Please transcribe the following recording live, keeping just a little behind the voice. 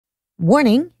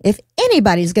Warning, if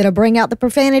anybody's going to bring out the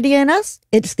profanity in us,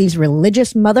 it's these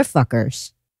religious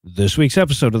motherfuckers. This week's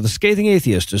episode of The Scathing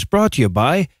Atheist is brought to you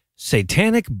by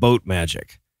Satanic Boat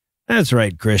Magic. That's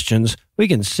right, Christians. We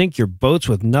can sink your boats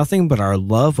with nothing but our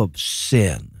love of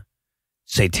sin.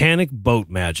 Satanic Boat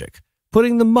Magic,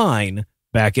 putting the mine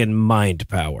back in mind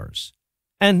powers.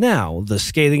 And now, The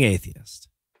Scathing Atheist.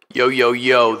 Yo, yo,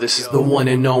 yo, this is the one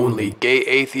and only gay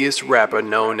atheist rapper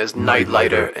known as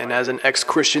Nightlighter. And as an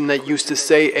ex-Christian that used to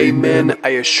say amen, I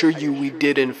assure you we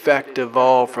did in fact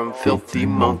evolve from filthy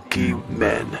monkey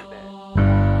men.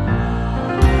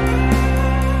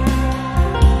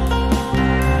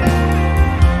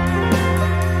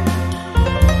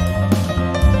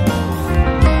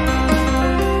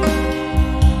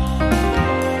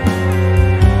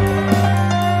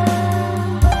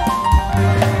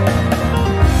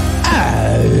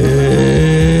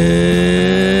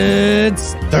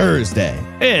 Thursday.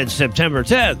 It's September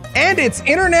 10th. And it's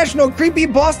International Creepy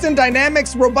Boston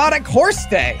Dynamics Robotic Horse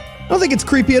Day. I don't think it's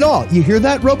creepy at all. You hear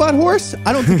that, robot horse?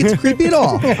 I don't think it's creepy at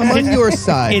all. I'm on your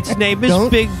side. Its name is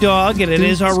Big Dog, and it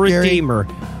is our redeemer.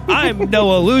 I'm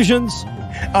Noah Lugeons.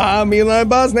 I'm Eli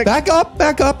Bosnick. Back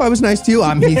up. I was nice to you.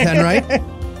 I'm Heath Enright.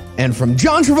 And from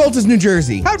John Travolta's New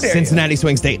Jersey, How dare Cincinnati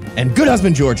Swing State, and Good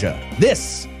Husband, Georgia,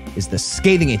 this is The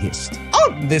Scathing Atheist.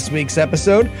 On this week's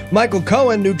episode, Michael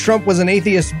Cohen knew Trump was an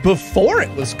atheist before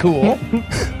it was cool.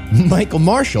 Michael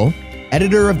Marshall,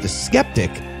 editor of The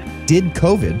Skeptic, did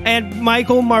COVID. And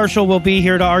Michael Marshall will be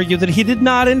here to argue that he did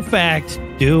not, in fact,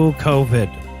 do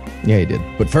COVID. Yeah, he did.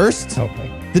 But first,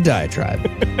 the diatribe.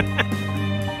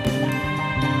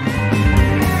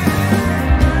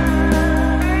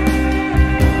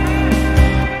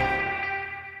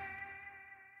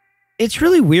 It's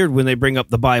really weird when they bring up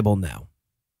the Bible now.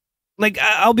 Like,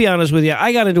 I'll be honest with you,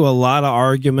 I got into a lot of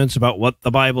arguments about what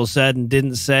the Bible said and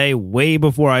didn't say way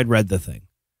before I'd read the thing.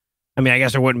 I mean, I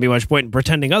guess there wouldn't be much point in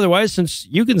pretending otherwise, since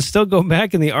you can still go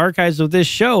back in the archives of this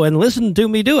show and listen to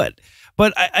me do it.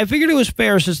 But I figured it was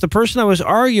fair, since the person I was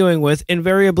arguing with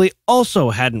invariably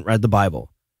also hadn't read the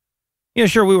Bible. You know,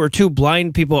 sure, we were two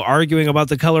blind people arguing about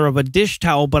the color of a dish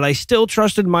towel, but I still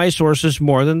trusted my sources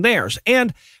more than theirs.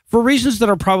 And for reasons that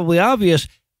are probably obvious,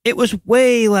 it was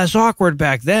way less awkward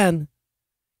back then.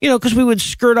 You know, because we would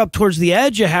skirt up towards the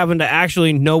edge of having to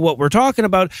actually know what we're talking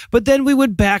about, but then we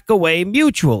would back away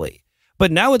mutually.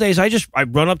 But nowadays, I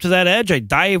run up to that edge, I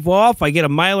dive off, I get a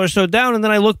mile or so down, and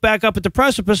then I look back up at the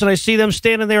precipice and I see them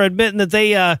standing there admitting that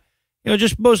they,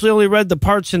 just mostly only read the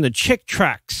parts in the chick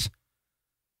tracts.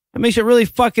 It makes it really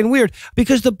fucking weird,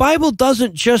 because the Bible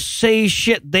doesn't just say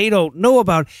shit they don't know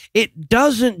about. It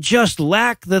doesn't just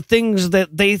lack the things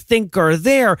that they think are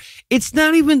there. It's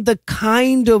not even the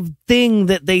kind of thing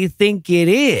that they think it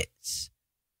is.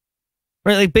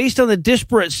 Right? Like, based on the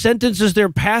disparate sentences their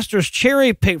pastors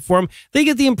cherry pick for them, they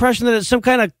get the impression that it's some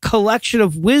kind of collection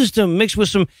of wisdom mixed with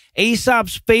some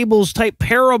Aesop's fables type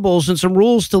parables and some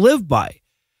rules to live by.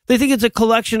 They think it's a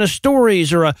collection of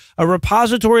stories or a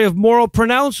repository of moral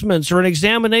pronouncements or an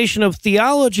examination of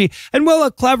theology. And while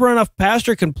a clever enough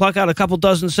pastor can pluck out a couple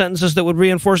dozen sentences that would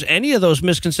reinforce any of those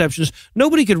misconceptions,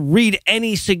 nobody could read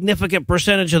any significant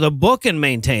percentage of the book and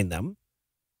maintain them.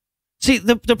 See,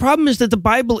 the problem is that the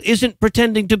Bible isn't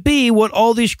pretending to be what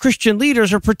all these Christian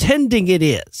leaders are pretending it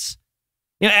is.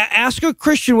 You know, ask a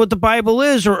Christian what the Bible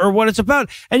is or what it's about,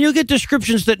 and you'll get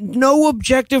descriptions that no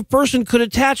objective person could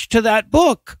attach to that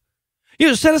book. You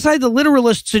know, set aside the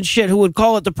literalists and shit who would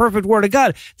call it the perfect word of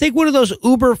God. Take one of those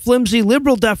uber flimsy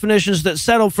liberal definitions that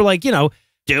settle for, like,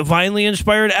 divinely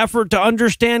inspired effort to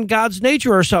understand God's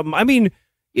nature or something. I mean,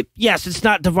 yes, it's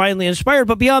not divinely inspired,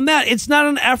 but beyond that, it's not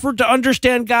an effort to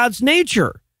understand God's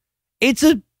nature. It's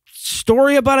a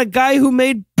story about a guy who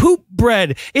made poop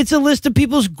bread. It's a list of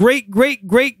people's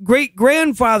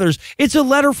great-great-great-great-grandfathers. It's a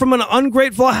letter from an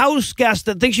ungrateful house guest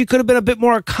that thinks you could have been a bit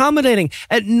more accommodating.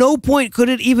 At no point could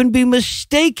it even be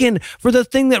mistaken for the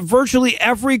thing that virtually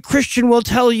every Christian will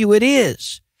tell you it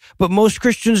is. But most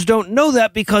Christians don't know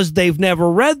that because they've never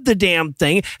read the damn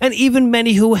thing, and even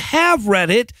many who have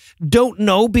read it don't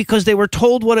know because they were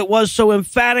told what it was so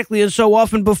emphatically and so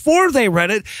often before they read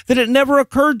it that it never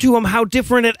occurred to them how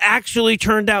different it actually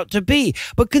turned out to be.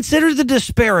 But consider the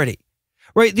disparity,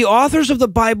 right? The authors of the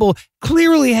Bible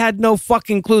clearly had no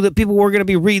fucking clue that people were going to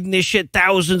be reading this shit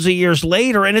thousands of years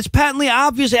later, and it's patently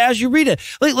obvious as you read it,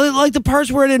 like the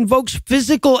parts where it invokes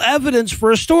physical evidence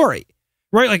for a story.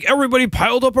 Right, like everybody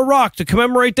piled up a rock to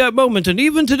commemorate that moment, and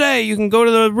even today you can go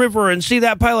to the river and see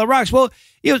that pile of rocks. Well,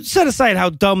 set aside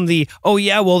how dumb the, oh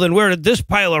yeah, well then where did this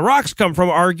pile of rocks come from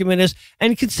argument is,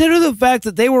 and consider the fact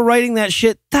that they were writing that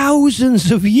shit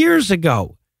thousands of years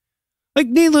ago. Like,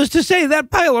 needless to say,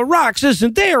 that pile of rocks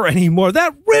isn't there anymore.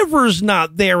 That river's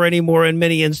not there anymore in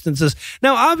many instances.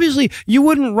 Now, obviously, you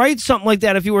wouldn't write something like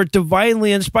that if you were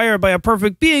divinely inspired by a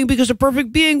perfect being, because a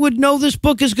perfect being would know this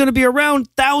book is going to be around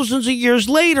thousands of years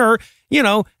later, you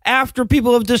know, after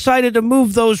people have decided to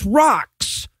move those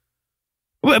rocks.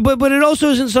 But it also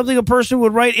isn't something a person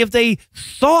would write if they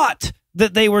thought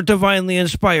that they were divinely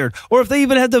inspired, or if they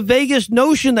even had the vaguest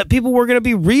notion that people were going to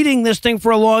be reading this thing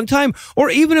for a long time, or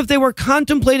even if they were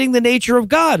contemplating the nature of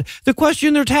God. The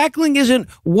question they're tackling isn't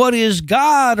what is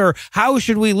God or how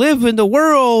should we live in the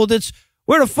world. It's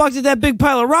where the fuck did that big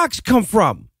pile of rocks come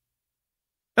from?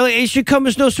 It should come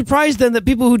as no surprise then that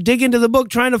people who dig into the book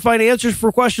trying to find answers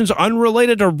for questions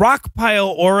unrelated to rock pile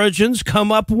origins come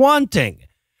up wanting.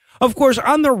 Of course,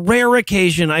 on the rare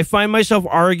occasion I find myself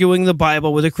arguing the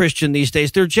Bible with a Christian these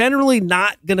days, they're generally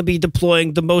not going to be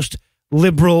deploying the most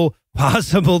liberal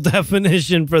possible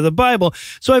definition for the Bible.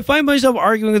 So I find myself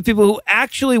arguing with people who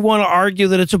actually want to argue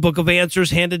that it's a book of answers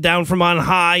handed down from on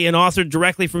high and authored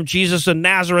directly from Jesus of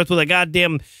Nazareth with a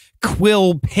goddamn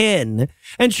quill pen.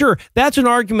 And sure, that's an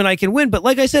argument I can win, but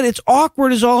like I said, it's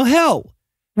awkward as all hell.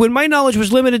 When my knowledge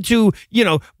was limited to,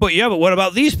 but what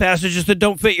about these passages that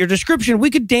don't fit your description? We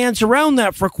could dance around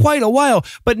that for quite a while.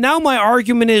 But now my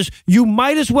argument is you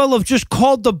might as well have just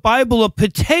called the Bible a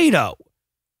potato.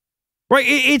 Right?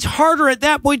 It's harder at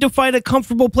that point to find a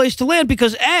comfortable place to land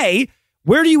because A,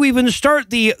 where do you even start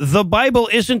the Bible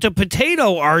isn't a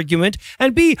potato argument?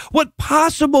 And B, what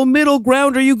possible middle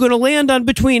ground are you going to land on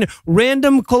between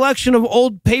random collection of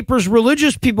old papers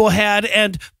religious people had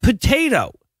and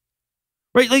potato?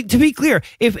 Right, like, to be clear,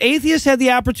 if atheists had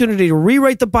the opportunity to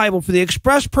rewrite the Bible for the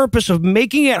express purpose of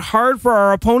making it hard for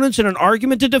our opponents in an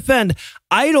argument to defend,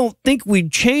 I don't think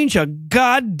we'd change a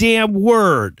goddamn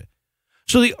word.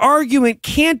 So the argument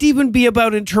can't even be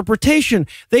about interpretation.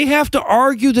 They have to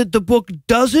argue that the book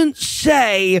doesn't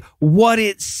say what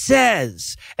it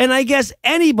says. And I guess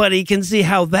anybody can see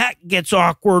how that gets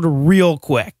awkward real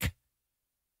quick.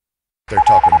 They're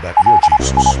talking about your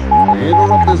Jesus. We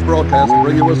interrupt this broadcast to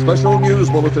bring you a special news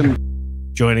bulletin.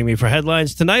 Joining me for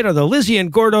headlines tonight are the Lizzie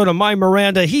and Gordo to my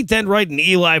Miranda, Heath Enright, and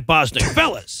Eli Bosnick.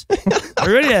 Fellas, are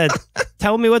you ready to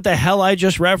tell me what the hell I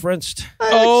just referenced? I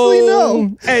actually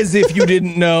know. As if you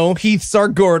didn't know, Heath's our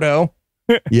Gordo.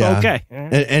 Yeah. Okay.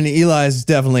 And Eli's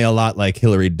definitely a lot like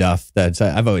Hillary Duff.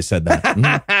 I've always said that.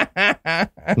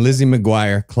 Mhm. Lizzie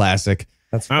McGuire, classic.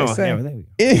 That's what I say. Yeah, there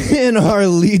we go. In our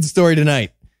lead story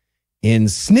tonight, in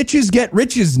Snitches Get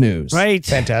Riches news. Right.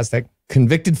 Fantastic.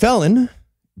 Convicted felon,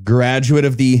 graduate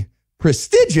of the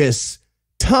prestigious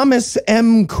Thomas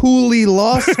M. Cooley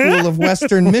Law School of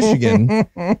Western Michigan,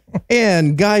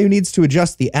 and guy who needs to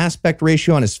adjust the aspect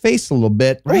ratio on his face a little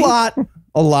bit. Right.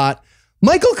 A lot.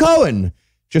 Michael Cohen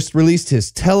just released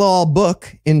his tell-all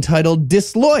book entitled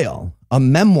Disloyal, a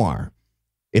memoir.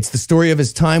 It's the story of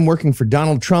his time working for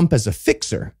Donald Trump as a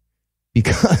fixer,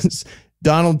 because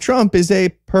Donald Trump is a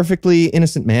perfectly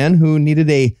innocent man who needed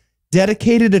a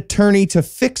dedicated attorney to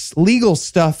fix legal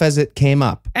stuff as it came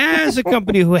up. As a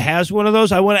company who has one of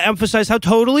those, I want to emphasize how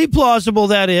totally plausible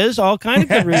that is. All kind of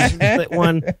good reasons that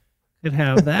one could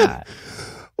have that.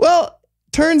 Well,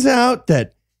 turns out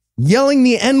that yelling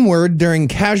the N-word during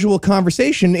casual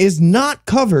conversation is not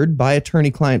covered by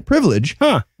attorney-client privilege.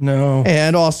 Huh. No.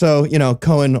 And also,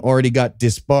 Cohen already got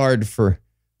disbarred for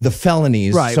the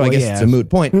felonies, right, so I guess it's a moot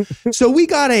point. So we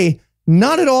got a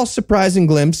not at all surprising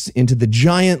glimpse into the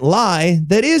giant lie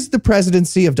that is the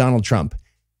presidency of Donald Trump.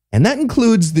 And that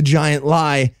includes the giant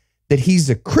lie that he's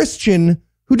a Christian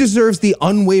who deserves the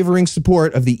unwavering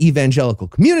support of the evangelical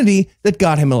community that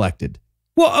got him elected.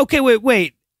 Well, okay,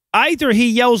 wait. Either he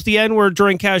yells the N-word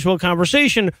during casual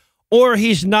conversation, or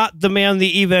he's not the man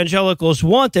the evangelicals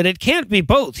wanted. It can't be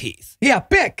both, Heath. Yeah,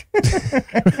 pick.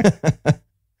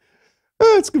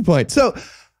 Oh, that's a good point. So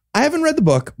I haven't read the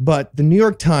book, but the New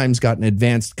York Times got an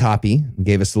advanced copy and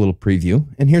gave us a little preview.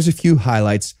 And here's a few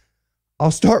highlights. I'll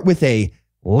start with a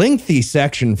lengthy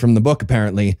section from the book,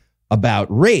 apparently, about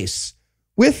race,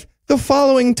 with the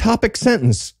following topic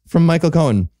sentence from Michael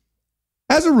Cohen.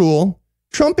 As a rule,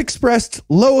 Trump expressed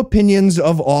low opinions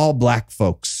of all black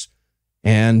folks.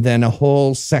 And then a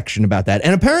whole section about that.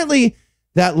 And apparently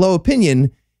that low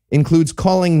opinion includes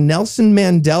calling Nelson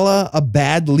Mandela a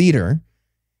bad leader,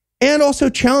 and also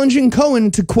challenging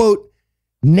Cohen to, quote,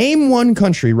 name one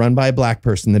country run by a black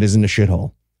person that isn't a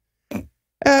shithole.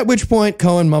 At which point,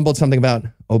 Cohen mumbled something about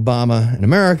Obama and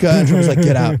America, and Trump was like,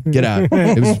 get out, get out.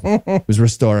 It was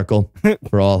rhetorical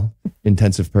for all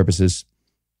intensive purposes.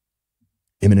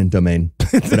 Eminent domain,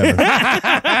 whatever.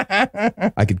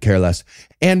 I could care less.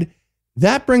 And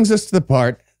that brings us to the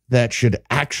part that should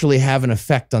actually have an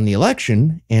effect on the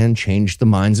election and change the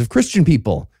minds of Christian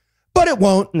people. But it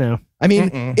won't. No. I mean,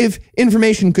 if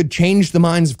information could change the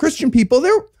minds of Christian people,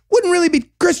 there wouldn't really be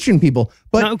Christian people.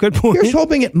 But No, good point. here's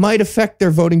hoping it might affect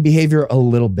their voting behavior a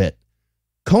little bit.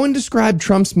 Cohen described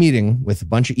Trump's meeting with a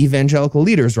bunch of evangelical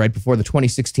leaders right before the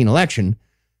 2016 election,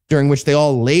 during which they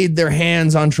all laid their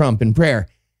hands on Trump in prayer.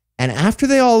 And after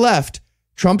they all left,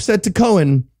 Trump said to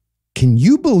Cohen, "Can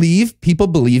you believe people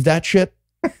believe that shit?"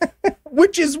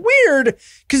 Which is weird,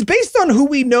 because based on who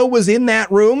we know was in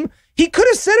that room, he could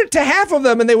have said it to half of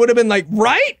them and they would have been like,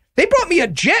 right? They brought me a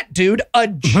jet, dude. A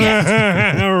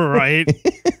jet. Right.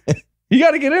 You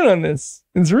got to get in on this.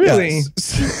 It's really...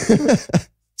 Yes.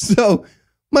 So,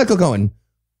 Michael Cohen,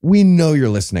 we know you're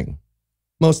listening,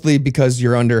 mostly because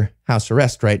you're under house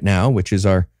arrest right now, which is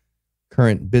our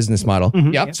current business model.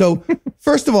 Yep. So,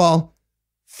 first of all,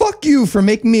 fuck you for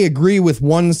making me agree with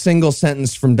one single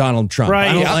sentence from Donald Trump. Right,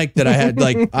 I don't yeah. like that I had,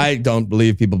 I don't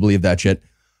believe people believe that shit.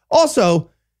 Also,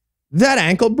 that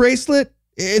ankle bracelet,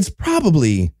 it's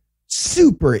probably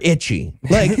super itchy.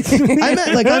 I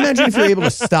imagine if you're able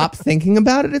to stop thinking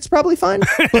about it, it's probably fine.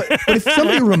 But if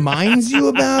somebody reminds you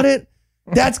about it,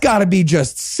 that's got to be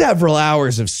just several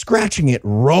hours of scratching it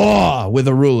raw with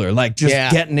a ruler,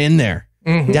 getting in there,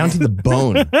 down to the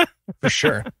bone. For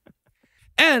sure.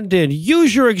 And in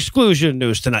Use Your Exclusion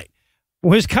news tonight,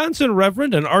 Wisconsin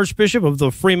Reverend and Archbishop of the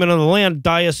Freeman on the Land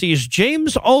Diocese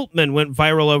James Altman went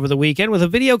viral over the weekend with a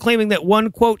video claiming that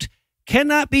one, quote,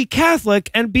 cannot be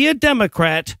Catholic and be a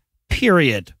Democrat,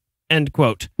 period, end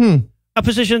quote. A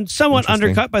position somewhat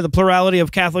undercut by the plurality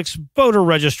of Catholics' voter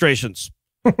registrations.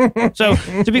 So,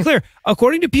 to be clear,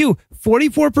 according to Pew,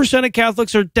 44% of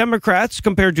Catholics are Democrats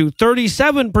compared to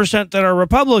 37% that are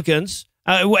Republicans.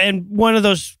 And one of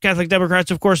those Catholic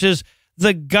Democrats, of course, is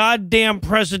the goddamn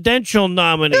presidential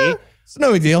nominee. It's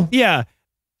no big deal. Yeah.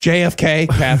 JFK,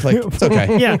 Catholic. It's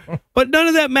okay. Yeah. But none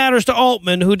of that matters to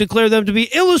Altman, who declared them to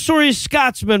be illusory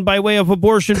Scotsmen by way of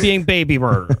abortion being baby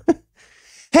murder.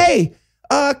 Hey,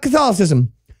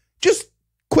 Catholicism, just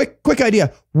quick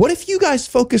idea. What if you guys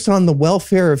focus on the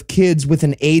welfare of kids with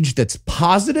an age that's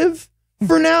positive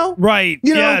for now? Right.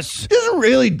 You know, yes. Just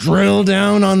really drill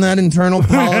down on that internal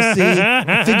policy,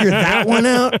 figure that one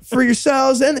out for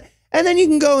yourselves, and then you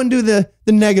can go and do the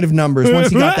negative numbers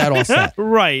once you got that all set.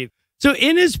 Right. So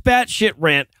in his batshit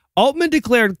rant, Altman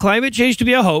declared climate change to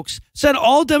be a hoax, said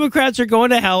all Democrats are going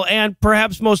to hell, and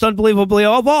perhaps most unbelievably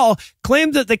of all,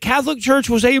 claimed that the Catholic Church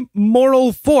was a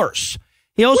moral force.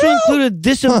 He also included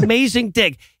this amazing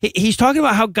dig. He's talking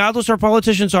about how godless our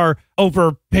politicians are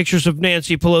over pictures of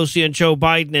Nancy Pelosi and Joe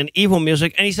Biden and evil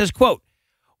music. And he says, quote,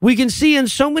 we can see in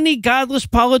so many godless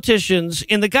politicians,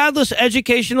 in the godless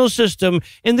educational system,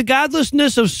 in the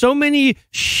godlessness of so many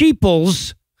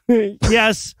sheeples.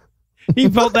 Yes. He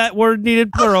felt that word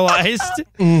needed pluralized.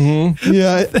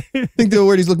 Yeah, I think the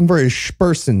word he's looking for is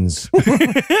spursons.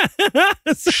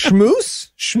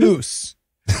 Schmoose? Schmoose.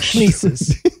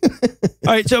 Schneeses.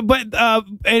 All right, so, but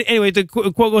anyway, the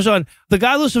quote goes on. The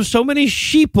godless of so many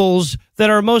sheeples that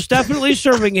are most definitely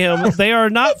serving him, they are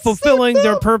not fulfilling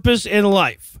their purpose in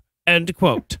life. End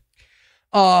quote.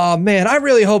 Oh, man, I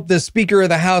really hope the Speaker of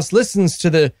the House listens to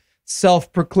the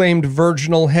self-proclaimed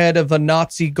virginal head of a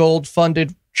Nazi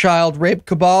gold-funded child rape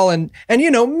cabal and you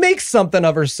know, makes something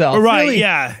of herself. Right, really,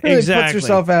 yeah, really exactly. puts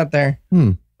herself out there.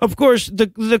 Of course,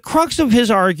 the crux of his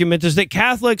argument is that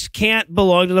Catholics can't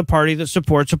belong to the party that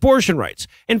supports abortion rights.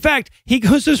 In fact, he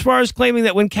goes as far as claiming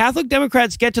that when Catholic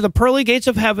Democrats get to the pearly gates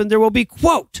of heaven, there will be,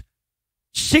 quote,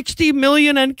 60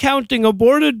 million and counting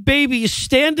aborted babies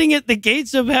standing at the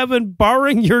gates of heaven,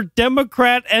 barring your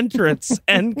Democrat entrance,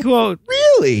 end quote.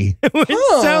 Really? Which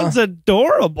sounds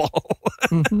adorable.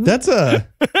 That's a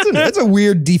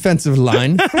weird defensive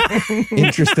line.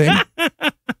 Interesting.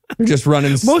 You're just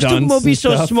running stunts. Most of them will be and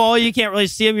so stuff. small you can't really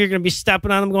see them. You're going to be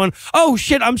stepping on them going, oh,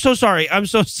 shit, I'm so sorry. I'm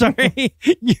so sorry.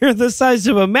 You're the size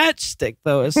of a matchstick,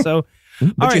 though. So,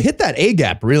 But you hit that A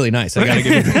gap really nice. I got to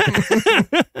give you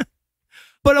that.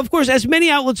 But, of course, as many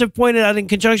outlets have pointed out in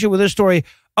conjunction with this story,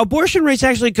 abortion rates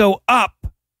actually go up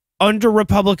under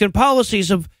Republican policies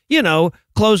of, you know,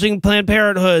 closing Planned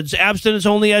Parenthoods,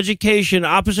 abstinence-only education,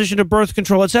 opposition to birth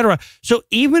control, etc. So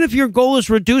even if your goal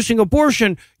is reducing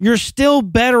abortion, you're still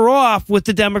better off with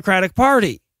the Democratic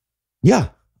Party. Yeah,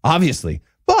 obviously.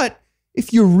 But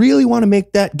if you really want to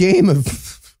make that game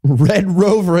of Red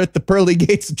Rover at the pearly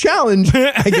gates a challenge,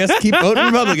 I guess keep voting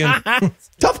Republican.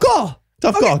 Tough call,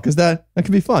 because that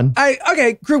could be fun.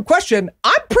 Okay, group question.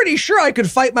 I'm pretty pretty sure I could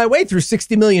fight my way through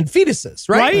 60 million fetuses,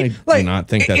 right? I do not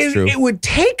think that's true. It would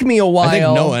take me a while. I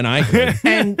think Noah and I could.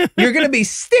 And you're going to be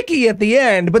sticky at the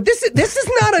end, but this is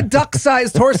not a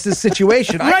duck-sized horses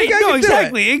situation. Right? No,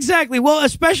 exactly. Well,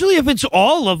 especially if it's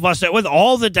all of us with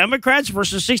all the Democrats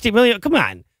versus 60 million. Come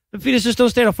on. The fetuses don't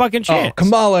stand a fucking chance. Oh,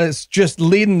 Kamala is just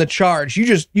leading the charge. You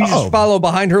just follow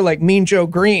behind her like Mean Joe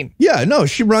Green. Yeah, no,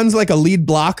 she runs like a lead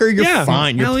blocker. You're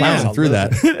fine. You're plowing through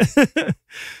that.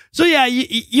 So yeah,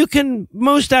 you can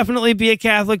most definitely be a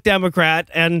Catholic Democrat,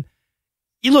 and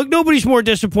you look, nobody's more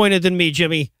disappointed than me,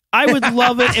 Jimmy. I would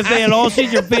love it if they had all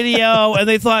seen your video and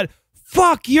they thought,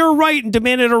 fuck, you're right, and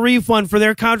demanded a refund for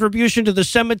their contribution to the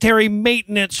cemetery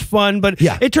maintenance fund. But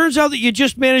it turns out that you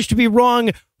just managed to be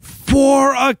wrong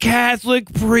for a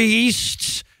Catholic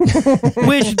priest,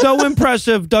 which, though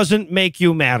impressive, doesn't make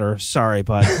you matter. Sorry,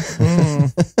 bud.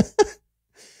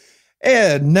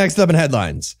 And next up in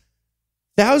headlines,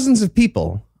 thousands of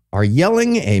people are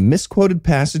yelling a misquoted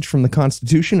passage from the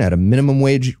Constitution at a minimum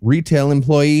wage retail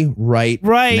employee right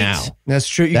now. That's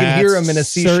true. You can hear them in a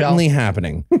seashell. Certainly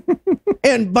happening.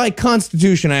 And by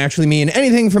Constitution, I actually mean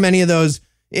anything from any of those,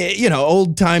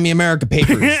 old-timey America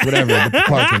papers, whatever, the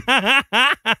parchment.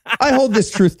 I hold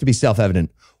this truth to be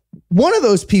self-evident. One of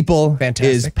those people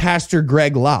is Pastor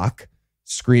Greg Locke,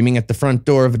 screaming at the front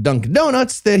door of a Dunkin'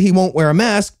 Donuts that he won't wear a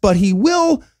mask, but he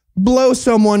will blow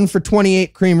someone for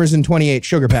 28 creamers and 28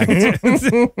 sugar packets.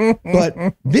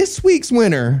 But this week's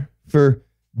winner for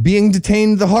being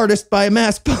detained the hardest by a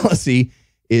mask policy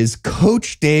is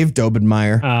Coach Dave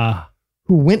Daubenmire,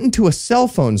 who went into a cell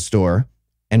phone store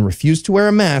and refused to wear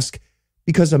a mask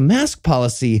because a mask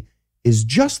policy is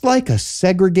just like a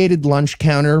segregated lunch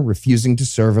counter refusing to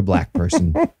serve a black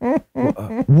person.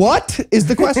 What is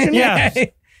the question? Yeah.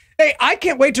 Hey, I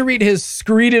can't wait to read his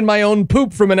 "screed in my own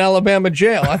poop" from an Alabama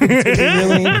jail. I think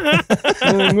it's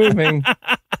really moving.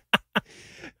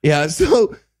 Yeah,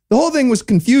 so the whole thing was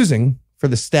confusing for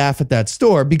the staff at that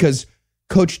store because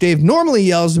Coach Dave normally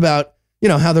yells about,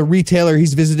 how the retailer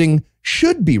he's visiting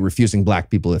should be refusing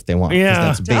black people if they want. Yeah,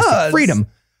 that's basic freedom.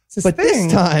 But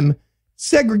this time,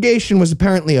 segregation was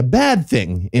apparently a bad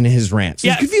thing in his rant. So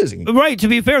it's confusing. Right. To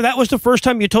be fair, that was the first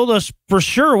time you told us for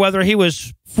sure whether he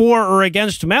was for or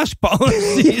against mask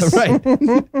policies. Yeah,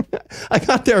 right. I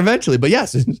got there eventually, but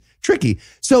yes, it's tricky.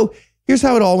 So here's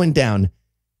how it all went down.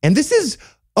 And this is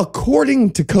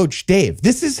according to Coach Dave.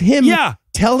 This is him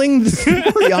telling the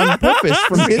story on purpose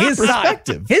from his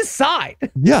perspective. His side.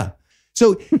 Yeah.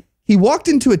 So he walked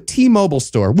into a T-Mobile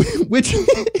store, which is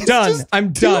done.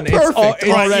 I'm done. Perfect.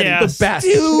 It's already the best.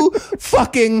 Too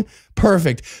fucking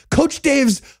perfect. Coach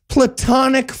Dave's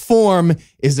platonic form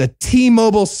is a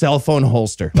T-Mobile cell phone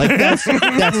holster. Like that's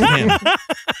him.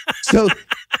 So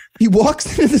he walks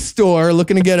into the store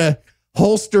looking to get a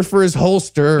holster for his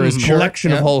holster or his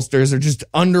collection of holsters or just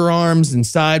underarms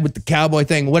inside with the cowboy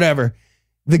thing, whatever.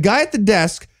 The guy at the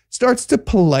desk starts to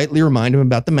politely remind him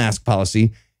about the mask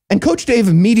policy. And Coach Dave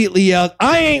immediately yelled,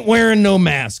 "I ain't wearing no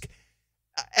mask."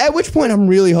 At which point I'm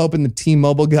really hoping the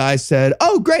T-Mobile guy said,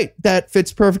 "Oh, great. That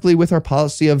fits perfectly with our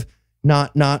policy of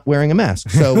not wearing a mask.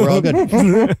 So we're all good."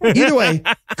 Either way,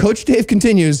 Coach Dave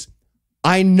continues,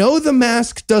 "I know the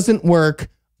mask doesn't work.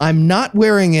 I'm not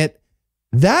wearing it.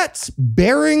 That's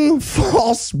bearing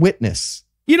false witness."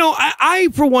 I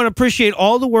for one, appreciate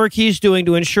all the work he's doing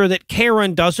to ensure that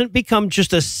Karen doesn't become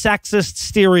just a sexist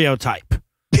stereotype.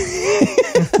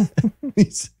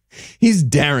 He's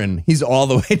Darren. He's all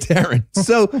the way Darren.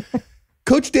 So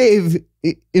Coach Dave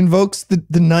invokes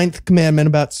the ninth commandment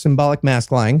about symbolic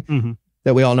mask lying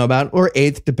that we all know about, or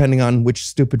eighth, depending on which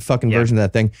stupid fucking version of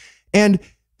that thing. And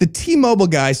the T-Mobile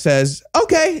guy says,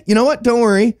 "Okay, you know what? Don't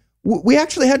worry. We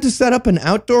actually had to set up an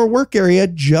outdoor work area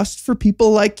just for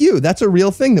people like you. That's a real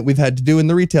thing that we've had to do in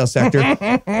the retail sector.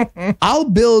 I'll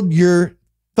build your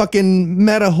fucking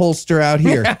meta holster out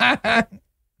here."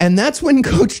 And that's when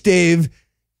Coach Dave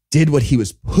did what he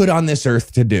was put on this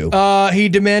earth to do. He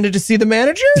demanded to see the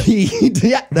manager?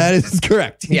 Yeah, that is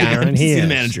correct. He demanded to see the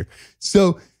manager.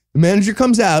 So the manager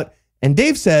comes out and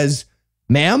Dave says,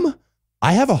 "Ma'am,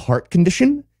 I have a heart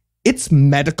condition. It's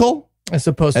medical." As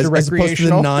opposed to recreational. As opposed to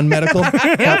the non-medical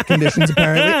heart conditions,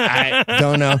 apparently. I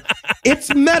don't know.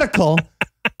 It's medical.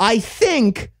 I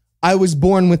think I was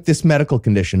born with this medical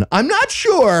condition. I'm not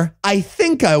sure. I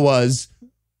think I was.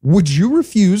 Would you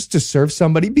refuse to serve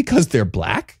somebody because they're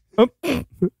black?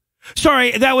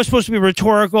 Sorry, that was supposed to be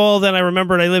rhetorical. Then I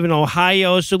remembered I live in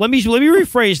Ohio. So let me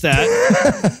rephrase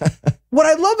that. What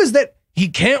I love is that he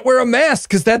can't wear a mask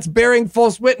because that's bearing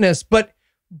false witness. But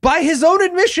by his own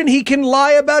admission, he can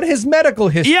lie about his medical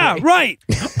history. Yeah, right.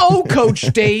 Oh, Coach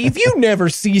Dave, you never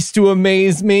cease to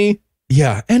amaze me.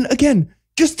 Yeah. And again,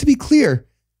 just to be clear,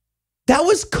 that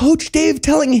was Coach Dave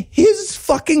telling his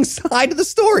fucking side of the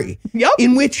story. Yep.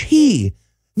 In which he,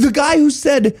 the guy who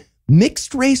said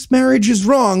mixed race marriage is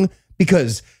wrong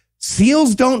because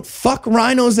seals don't fuck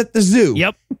rhinos at the zoo.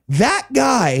 Yep. That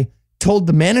guy told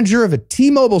the manager of a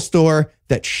T-Mobile store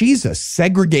that she's a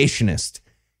segregationist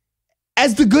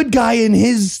as the good guy in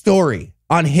his story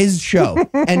on his show.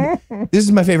 And this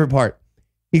is my favorite part.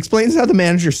 He explains how the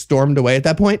manager stormed away at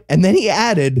that point, and then he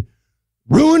added,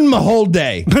 ruined my whole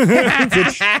day,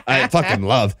 which I fucking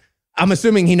love. I'm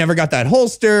assuming he never got that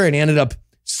holster, and he ended up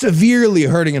severely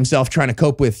hurting himself trying to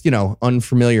cope with,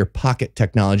 unfamiliar pocket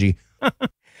technology.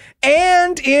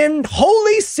 And in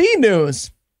Holy See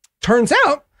news, turns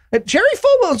out that Jerry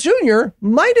Falwell Jr.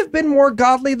 might have been more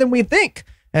godly than we think,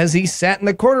 as he sat in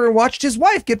the corner and watched his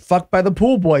wife get fucked by the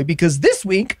pool boy, because this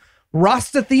week,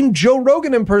 Rasta-themed Joe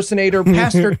Rogan impersonator,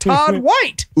 Pastor Todd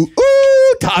White.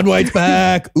 Ooh, Todd White's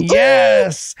back. Ooh,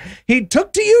 yes. He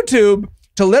took to YouTube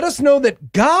to let us know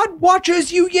that God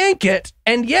watches you yank it,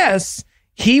 and yes,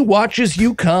 he watches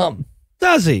you come.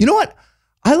 Does he? You know what?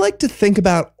 I like to think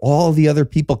about all the other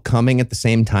people coming at the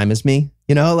same time as me.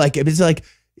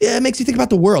 It makes you think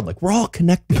about the world. Like, we're all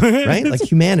connected, right? Like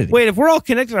humanity. Wait, if we're all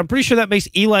connected, I'm pretty sure that makes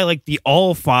Eli like the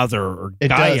All-Father or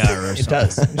Gaia or something. It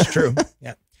does. It's true.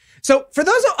 Yeah. So for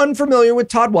those unfamiliar with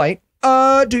Todd White,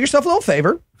 do yourself a little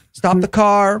favor. Stop the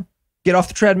car, get off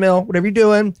the treadmill, whatever you're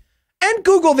doing, and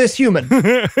Google this human.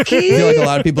 I feel like a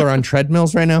lot of people are on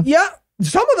treadmills right now. Yeah,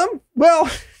 some of them. Well,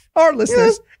 our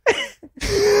listeners.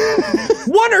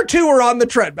 One or two are on the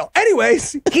treadmill.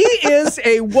 Anyways, he is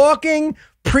a walking,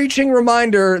 preaching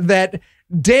reminder that,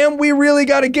 damn, we really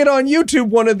got to get on YouTube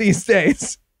one of these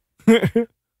days.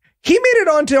 He made it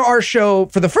onto our show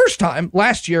for the first time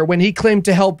last year when he claimed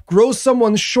to help grow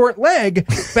someone's short leg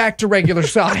back to regular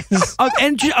size.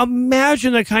 And just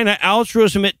imagine the kind of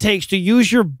altruism it takes to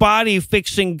use your body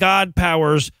fixing God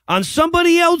powers on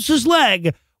somebody else's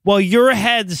leg while your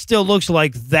head still looks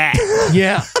like that.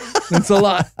 Yeah, it's a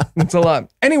lot. It's a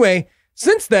lot. Anyway,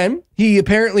 since then, he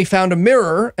apparently found a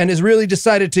mirror and has really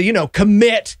decided to,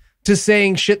 commit to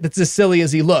saying shit that's as silly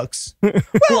as he looks. Well,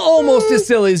 almost as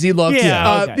silly as he looks.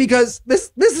 Yeah, okay. Because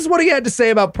this is what he had to say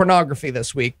about pornography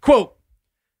this week. Quote,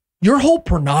 your whole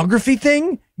pornography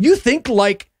thing, you think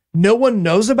like no one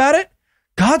knows about it?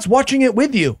 God's watching it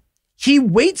with you. He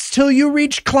waits till you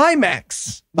reach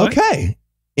climax. Okay.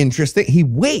 Interesting. He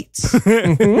waits.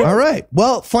 All right.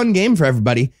 Well, fun game for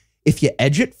everybody. If you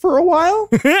edge it for a while,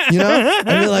 I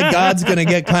feel like God's going to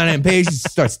get kind of impatient,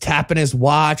 starts tapping his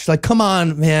watch. Like, come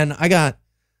on, man. I got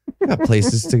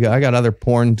places to go. I got other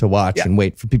porn to watch and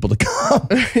wait for people to come.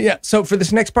 Yeah. So for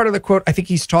this next part of the quote, I think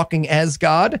he's talking as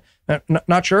God.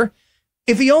 Not sure.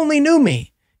 If he only knew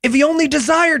me, if he only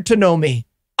desired to know me,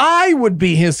 I would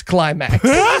be his climax.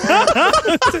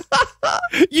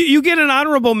 You get an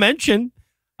honorable mention.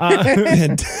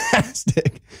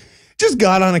 Fantastic. Just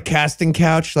got on a casting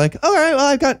couch, like, all right, well,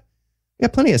 I got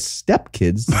plenty of step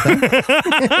kids.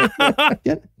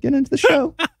 Get into the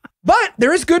show. But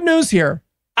there is good news here.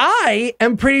 I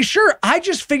am pretty sure I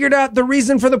just figured out the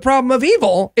reason for the problem of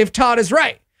evil if Todd is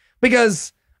right.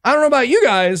 Because I don't know about you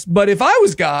guys, but if I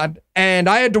was God and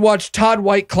I had to watch Todd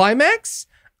White climax,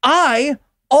 I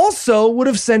also would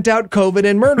have sent out COVID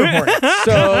and murder hornets.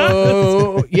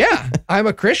 So, yeah, I'm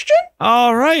a Christian.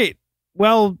 All right.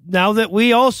 Well, now that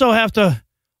we also have to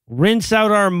rinse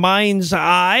out our mind's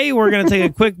eye, we're going to take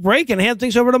a quick break and hand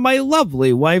things over to my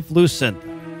lovely wife, Lucinda.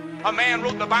 A man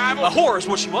wrote the Bible. A whore is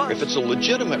what she was. If it's a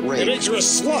legitimate rape, it makes you a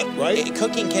slut, right?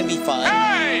 Cooking can be fun.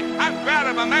 Hey, I'm proud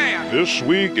of a man. This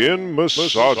week in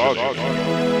misogyny.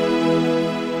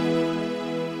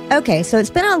 Okay, so it's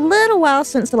been a little while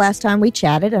since the last time we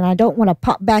chatted, and I don't want to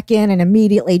pop back in and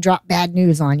immediately drop bad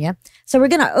news on you. So we're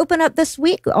going to open up this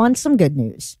week on some good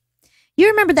news. You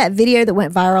remember that video that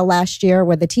went viral last year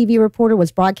where the TV reporter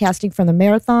was broadcasting from the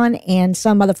marathon and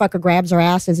some motherfucker grabs her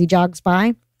ass as he jogs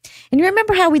by? And you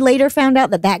remember how we later found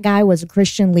out that that guy was a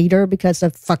Christian leader because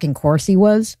of fucking course he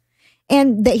was?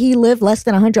 And that he lived less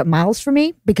than 100 miles from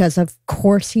me because of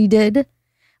course he did?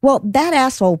 Well, that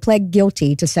asshole pled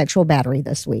guilty to sexual battery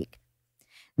this week.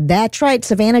 That's right,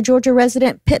 Savannah, Georgia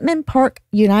resident, Pittman Park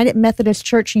United Methodist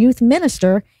Church youth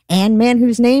minister, and man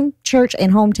whose name, church,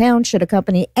 and hometown should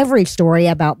accompany every story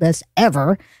about this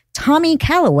ever, Tommy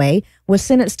Calloway, was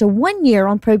sentenced to 1 year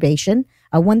on probation,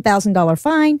 a $1,000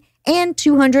 fine, and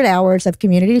 200 hours of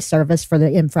community service for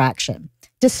the infraction,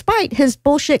 despite his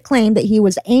bullshit claim that he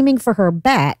was aiming for her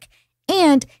back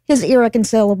and his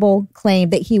irreconcilable claim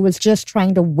that he was just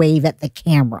trying to wave at the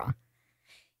camera.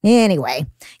 Anyway,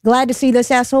 glad to see this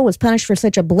asshole was punished for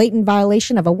such a blatant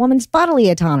violation of a woman's bodily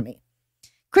autonomy.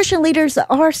 Christian leaders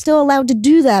are still allowed to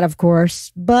do that, of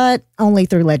course, but only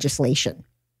through legislation.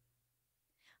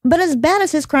 But as bad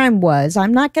as his crime was,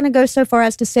 I'm not going to go so far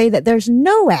as to say that there's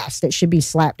no ass that should be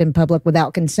slapped in public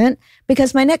without consent,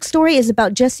 because my next story is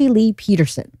about Jesse Lee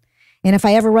Peterson. And if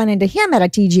I ever run into him at a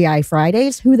TGI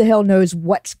Fridays, who the hell knows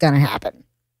what's going to happen.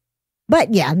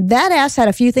 But yeah, that ass had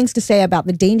a few things to say about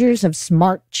the dangers of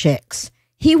smart chicks.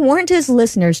 He warned his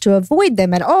listeners to avoid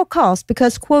them at all costs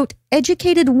because, quote,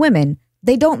 educated women,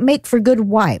 they don't make for good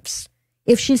wives.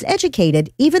 If she's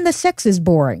educated, even the sex is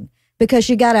boring. Because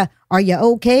you gotta, are you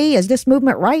okay? Is this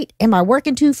movement right? Am I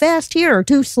working too fast here or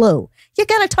too slow? You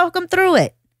gotta talk them through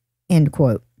it. End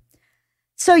quote.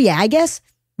 So yeah, I guess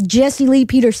Jesse Lee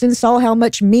Peterson saw how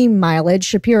much meme mileage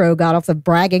Shapiro got off of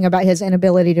bragging about his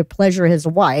inability to pleasure his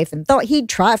wife and thought he'd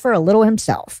try for a little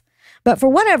himself. But for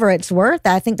whatever it's worth,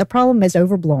 I think the problem is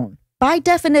overblown. By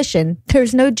definition,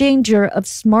 there's no danger of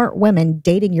smart women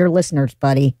dating your listeners,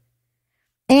 buddy.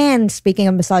 And speaking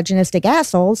of misogynistic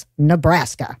assholes,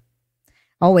 Nebraska.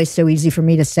 Always so easy for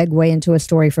me to segue into a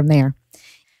story from there.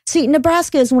 See,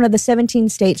 Nebraska is one of the 17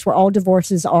 states where all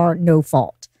divorces are no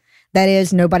fault. That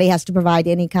is, nobody has to provide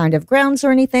any kind of grounds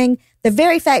or anything. The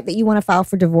very fact that you want to file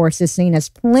for divorce is seen as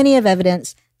plenty of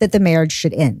evidence that the marriage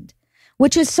should end,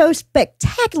 which is so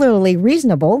spectacularly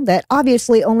reasonable that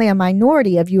obviously only a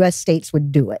minority of U.S. states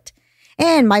would do it.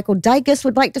 And Michael Dykes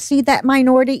would like to see that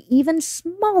minority even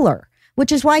smaller,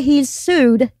 which is why he's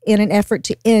sued in an effort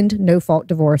to end no-fault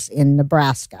divorce in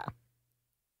Nebraska.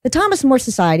 The Thomas More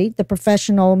Society, the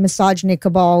professional misogyny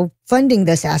cabal funding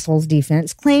this asshole's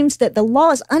defense, claims that the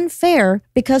law is unfair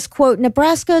because, quote,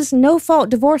 Nebraska's no-fault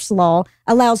divorce law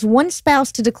allows one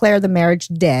spouse to declare the marriage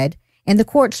dead, and the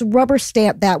courts rubber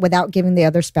stamp that without giving the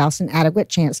other spouse an adequate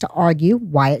chance to argue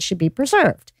why it should be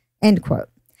preserved, end quote.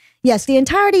 Yes, the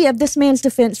entirety of this man's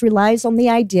defense relies on the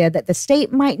idea that the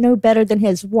state might know better than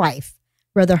his wife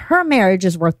whether her marriage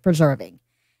is worth preserving.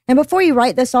 And before you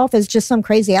write this off as just some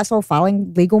crazy asshole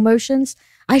filing legal motions,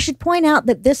 I should point out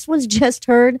that this was just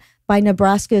heard by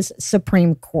Nebraska's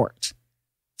Supreme Court.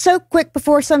 So quick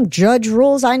before some judge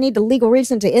rules I need a legal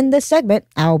reason to end this segment,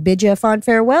 I'll bid you a fond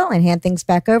farewell and hand things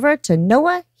back over to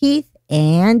Noah, Heath,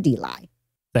 and Eli.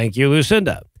 Thank you,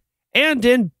 Lucinda. And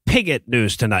in Pigget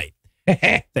news tonight.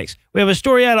 Thanks. We have a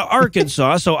story out of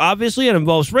Arkansas, so obviously it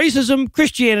involves racism,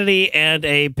 Christianity, and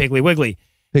a Piggly Wiggly.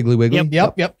 Piggly Wiggly?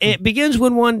 Yep. It begins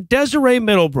when one Desiree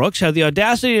Middlebrooks had the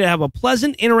audacity to have a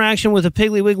pleasant interaction with a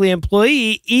Piggly Wiggly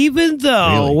employee, even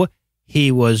though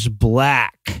he was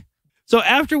black. So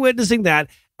after witnessing that,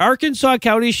 Arkansas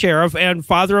County Sheriff and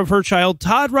father of her child,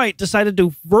 Todd Wright, decided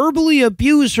to verbally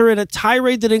abuse her in a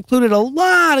tirade that included a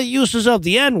lot of uses of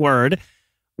the N-word,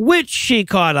 which she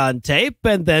caught on tape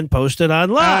and then posted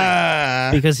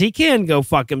online because he can go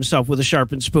fuck himself with a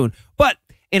sharpened spoon. But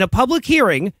in a public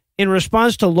hearing, in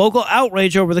response to local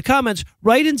outrage over the comments,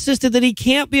 Wright insisted that he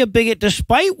can't be a bigot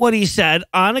despite what he said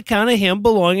on account of him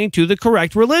belonging to the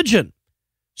correct religion.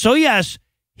 So yes,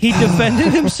 he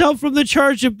defended himself from the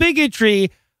charge of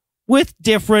bigotry with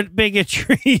different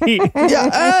bigotry.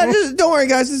 Don't worry,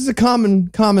 guys. This is a common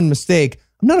mistake.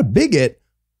 I'm not a bigot.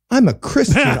 I'm a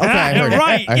Christian. Okay, I heard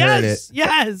right. it. I heard it.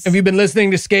 Yes. Have you been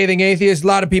listening to Scathing Atheist? A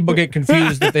lot of people get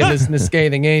confused that they listen to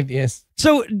Scathing Atheist.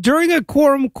 So during a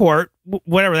quorum court,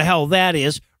 whatever the hell that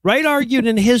is, Wright argued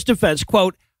in his defense,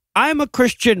 quote, I'm a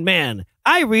Christian man.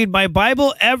 I read my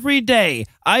Bible every day.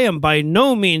 I am by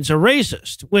no means a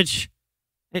racist, which,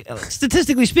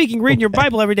 statistically speaking, reading your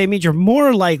Bible every day means you're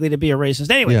more likely to be a racist.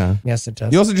 Anyway. Yeah. Yes, it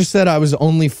does. You also just said I was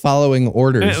only following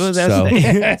orders.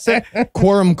 So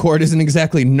quorum court isn't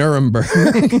exactly Nuremberg.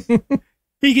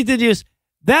 He continues,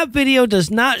 that video does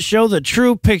not show the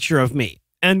true picture of me,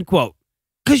 end quote.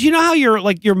 Because you know how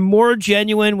you're more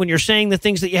genuine when you're saying the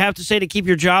things that you have to say to keep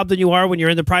your job than you are when you're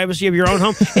in the privacy of your own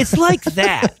home? It's like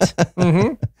that.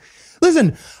 Mm-hmm.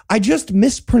 Listen, I just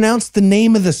mispronounced the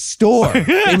name of the store.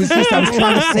 It was just, I was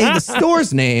trying to say the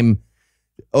store's name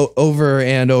over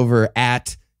and over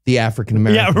at the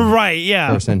African-American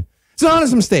person. It's an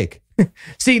honest mistake.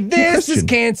 See, this is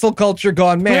cancel culture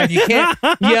gone mad. You can't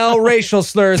yell racial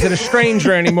slurs at a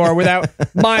stranger anymore without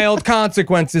mild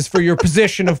consequences for your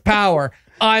position of power.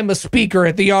 I'm a speaker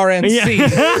at the RNC.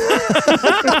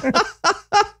 Yeah.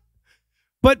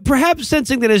 But perhaps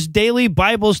sensing that his daily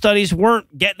Bible studies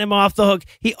weren't getting him off the hook,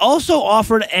 he also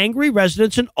offered angry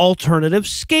residents an alternative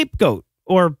scapegoat,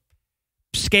 or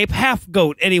scape half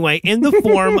goat anyway, in the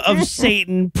form of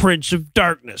Satan, Prince of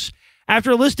Darkness.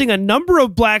 After listing a number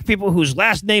of black people whose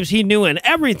last names he knew and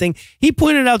everything, he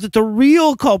pointed out that the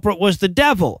real culprit was the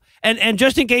devil. And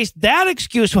just in case that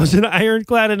excuse wasn't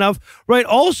ironclad enough, Wright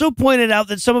also pointed out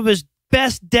that some of his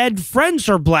best dead friends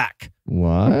are black.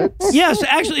 What? Yes,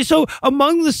 actually. So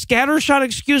among the scattershot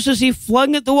excuses he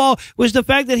flung at the wall was the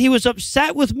fact that he was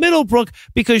upset with Middlebrook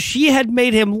because she had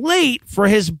made him late for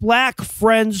his black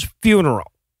friend's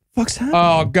funeral. What's happening?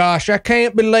 Oh, gosh, I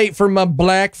can't be late for my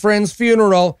black friend's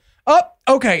funeral. Oh,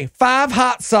 okay, 5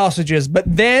 hot sausages, but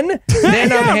then I'm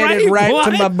headed right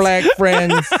to my black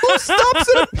friend's. Who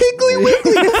stops at a Piggly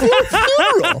Wiggly before a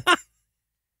funeral?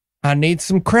 I need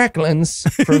some cracklings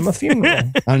for my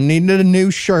funeral. I needed a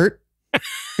new shirt,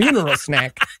 Funeral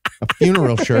snack. a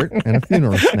funeral shirt, and a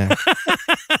funeral snack.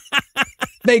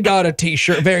 They got a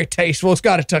t-shirt, very tasteful. It's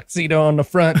got a tuxedo on the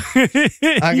front.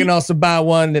 I can also buy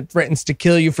one that threatens to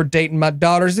kill you for dating my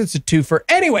daughters. It's a twofer.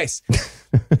 Anyways.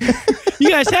 You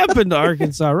guys have been to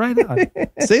Arkansas, right on.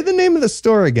 Say the name of the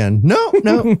store again. No.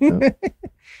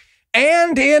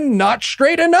 And in Not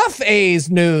Straight Enough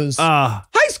A's news, high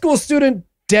school student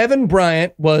Devin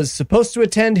Bryant was supposed to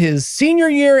attend his senior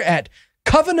year at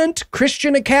Covenant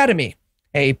Christian Academy,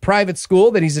 a private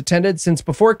school that he's attended since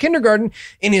before kindergarten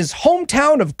in his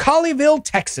hometown of Colleyville,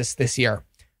 Texas this year.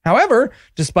 However,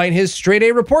 despite his straight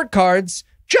A report cards,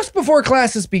 just before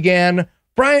classes began,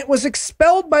 Bryant was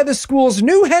expelled by the school's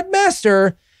new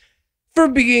headmaster for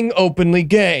being openly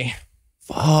gay.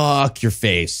 Fuck your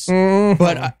face.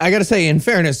 But I gotta say, in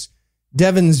fairness,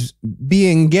 Devin's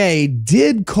being gay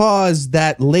did cause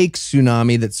that lake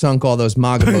tsunami that sunk all those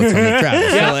MAGA boats on the travel.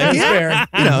 So, like, fair.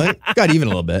 You know, it got even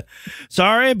a little bit.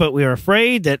 Sorry, but we are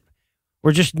afraid that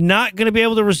we're just not going to be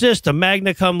able to resist a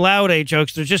magna cum laude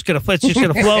jokes. They're just going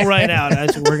to flow right out.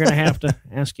 That's what we're going to have to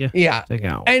ask you. Yeah. To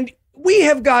go. And we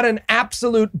have got an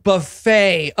absolute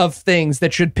buffet of things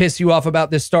that should piss you off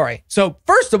about this story. So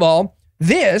first of all,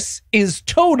 this is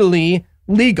totally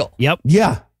legal. Yep.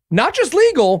 Yeah. Not just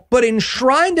legal, but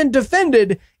enshrined and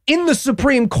defended in the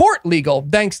Supreme Court legal,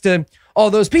 thanks to all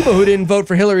those people who didn't vote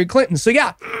for Hillary Clinton. So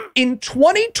yeah, in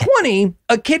 2020,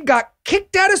 a kid got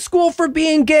kicked out of school for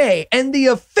being gay, and the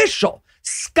official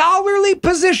scholarly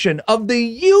position of the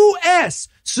U.S.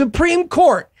 Supreme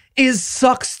Court is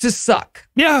sucks to suck.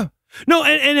 Yeah. No,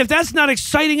 and if that's not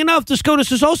exciting enough, the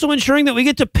SCOTUS is also ensuring that we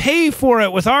get to pay for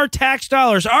it with our tax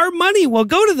dollars. Our money will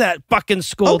go to that fucking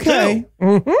school, Okay.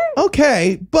 too.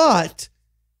 Okay, but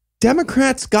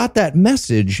Democrats got that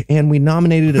message, and we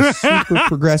nominated a super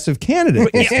progressive candidate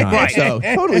this time. Right. So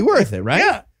totally worth it, right?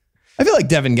 Yeah. I feel like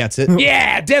Devin gets it.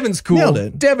 Yeah, Devin's cool. Nailed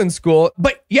it. Devin's cool.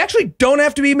 But you actually don't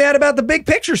have to be mad about the big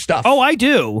picture stuff. Oh, I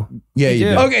do. Yeah, you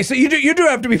do. Okay, so you do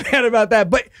have to be mad about that,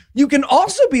 but you can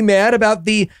also be mad about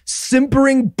the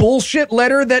simpering bullshit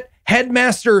letter that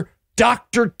headmaster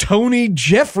Dr. Tony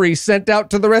Jeffrey sent out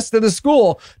to the rest of the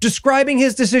school, describing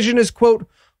his decision as, quote,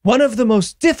 one of the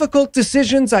most difficult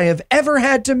decisions I have ever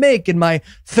had to make in my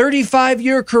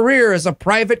 35-year career as a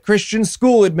private Christian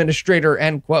school administrator,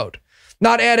 end quote.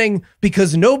 Not adding,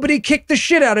 because nobody kicked the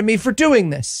shit out of me for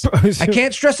doing this. I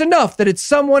can't stress enough that it's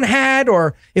someone had,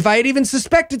 or if I had even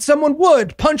suspected someone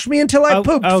would, punch me until I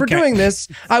pooped for doing this.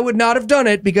 I would not have done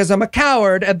it because I'm a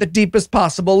coward at the deepest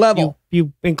possible level.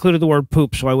 You included the word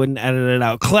poop, so I wouldn't edit it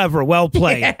out. Clever. Well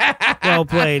played. Well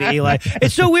played, Eli.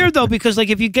 It's so weird, though, because like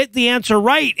if you get the answer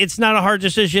right, it's not a hard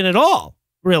decision at all.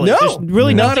 Really. No, There's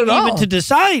really not nothing at all. even to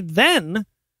decide then.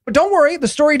 But don't worry, the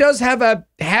story does have a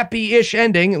happy-ish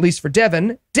ending, at least for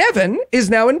Devin. Devin is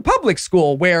now in public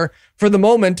school, where, for the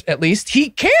moment at least, he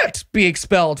can't be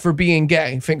expelled for being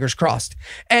gay, fingers crossed.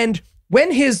 And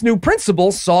when his new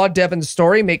principal saw Devin's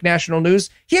story make national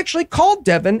news, he actually called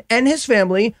Devin and his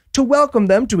family to welcome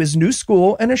them to his new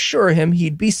school and assure him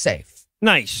he'd be safe.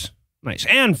 Nice. Nice.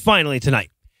 And finally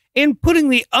tonight, in putting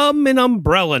the in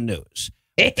umbrella news,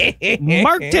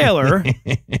 Mark Taylor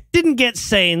didn't get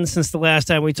sane since the last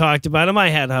time we talked about him. I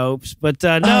had hopes, but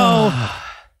no.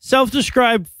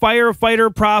 Self-described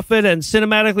firefighter prophet and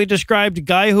cinematically described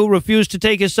guy who refused to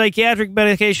take his psychiatric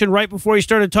medication right before he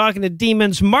started talking to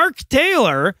demons, Mark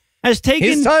Taylor has taken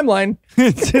His timeline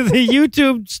to the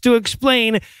YouTubes to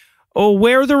explain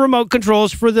where the remote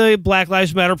controls for the Black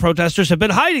Lives Matter protesters have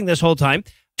been hiding this whole time.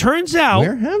 Turns out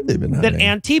Where have they been that hiding?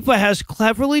 Antifa has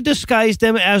cleverly disguised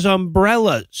them as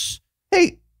umbrellas.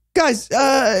 Hey, guys,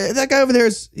 that guy over there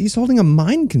he's holding a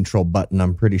mind control button,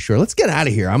 I'm pretty sure. Let's get out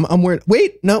of here. I'm worried.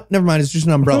 Wait, no, never mind. It's just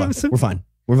an umbrella. We're fine.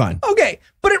 We're fine. Okay,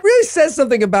 but it really says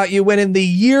something about you when in the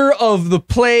year of the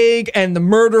plague and the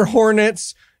murder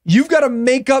hornets, you've got to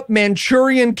make up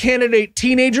Manchurian Candidate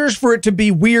teenagers for it to be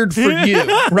weird for you,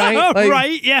 right? Like,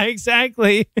 Right, yeah,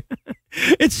 exactly.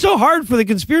 It's so hard for the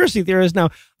conspiracy theorists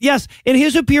now. Yes, in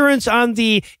his appearance on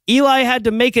the Eli had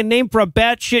to make a name for a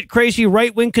batshit crazy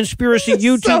right-wing conspiracy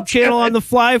YouTube channel on the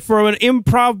fly for an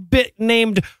improv bit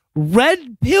named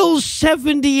Red Pill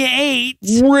 78.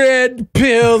 Red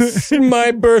pills,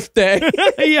 my birthday.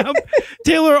 Yeah.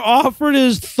 Taylor offered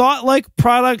his thought-like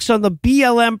products on the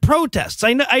BLM protests.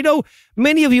 I know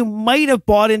many of you might have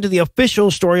bought into the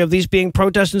official story of these being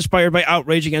protests inspired by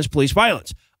outrage against police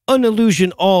violence. An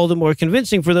illusion all the more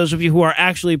convincing for those of you who are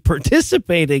actually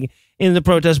participating in the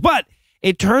protest. But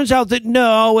it turns out that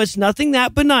no, it's nothing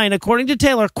that benign. According to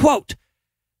Taylor, quote,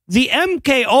 the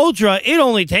MK Ultra, it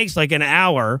only takes like an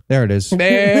hour. There it is.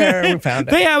 There, we found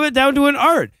it. They have it down to an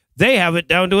art. They have it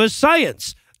down to a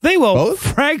science. They will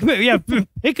fragment. Yeah,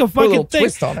 pick a fucking thing.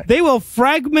 Twist on it. They will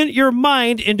fragment your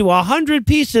mind into 100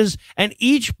 pieces, and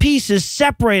each piece is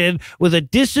separated with a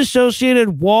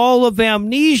disassociated wall of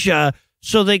amnesia,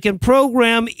 so they can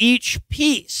program each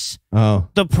piece. Oh,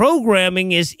 the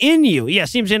programming is in you. Yeah,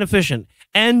 seems inefficient.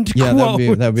 End yeah,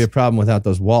 quote. that'd be a problem without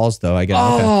those walls, though. I guess.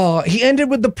 Oh, he ended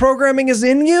with the programming is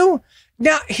in you?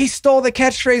 Now, he stole the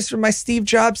catchphrase from my Steve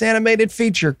Jobs animated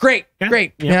feature. Great,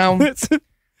 great. Yeah. Now,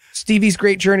 Stevie's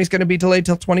great journey is going to be delayed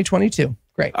till 2022.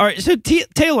 Great. All right, so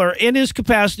Taylor, in his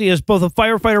capacity as both a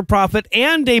firefighter prophet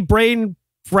and a brain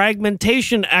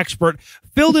fragmentation expert,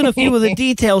 filled in a few of the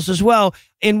details as well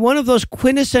in one of those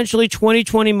quintessentially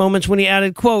 2020 moments when he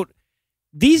added, quote,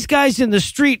 these guys in the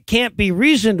street can't be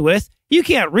reasoned with. You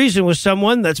can't reason with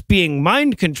someone that's being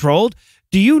mind controlled.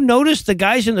 Do you notice the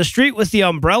guys in the street with the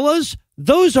umbrellas?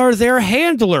 Those are their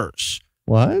handlers.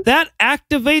 What? That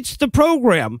activates the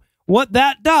program. What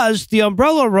that does, the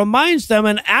umbrella reminds them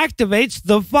and activates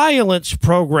the violence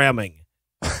programming.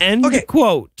 End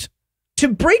quote. To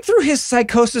break through his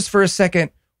psychosis for a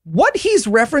second, what he's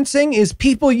referencing is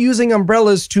people using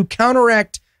umbrellas to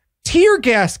counteract tear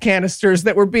gas canisters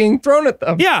that were being thrown at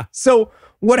them. Yeah. So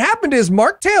what happened is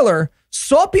Mark Taylor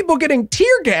saw people getting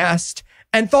tear gassed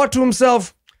and thought to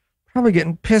himself, probably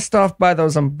getting pissed off by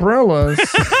those umbrellas.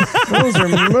 Those are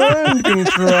mind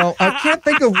control. I can't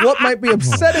think of what might be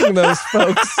upsetting those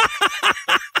folks.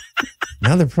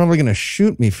 Now they're probably going to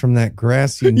shoot me from that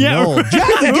grassy knoll. Right.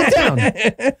 Jackie, get down.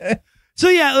 So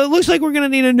yeah, it looks like we're going to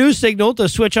need a new signal to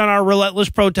switch on our relentless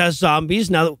protest zombies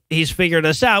now that he's figured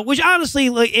us out, which honestly,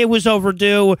 like, it was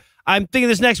overdue. I'm thinking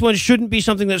this next one shouldn't be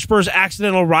something that spurs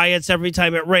accidental riots every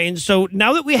time it rains. So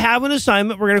now that we have an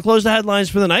assignment, we're going to close the headlines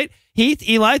for the night. Heath,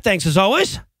 Eli, thanks as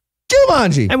always.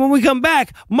 Jumanji. And when we come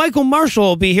back, Michael Marshall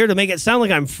will be here to make it sound like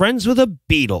I'm friends with a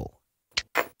beetle.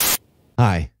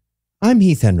 Hi, I'm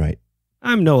Heath Enright.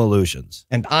 I'm No Illusions.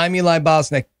 And I'm Eli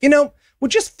Bosnick. You know, with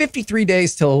just 53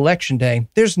 days till Election Day,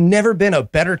 there's never been a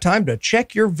better time to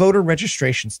check your voter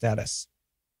registration status.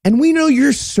 And we know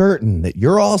you're certain that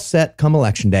you're all set come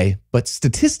Election Day, but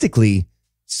statistically,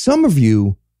 some of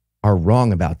you are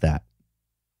wrong about that.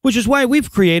 Which is why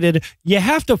we've created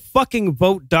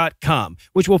YouHaveToFuckingVote.com,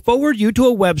 which will forward you to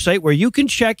a website where you can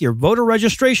check your voter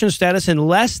registration status in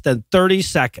less than 30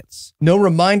 seconds. No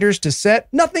reminders to set,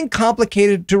 nothing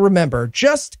complicated to remember,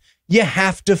 just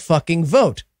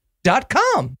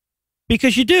YouHaveToFuckingVote.com.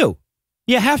 Because you do.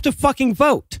 You have to fucking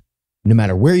vote. No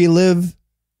matter where you live,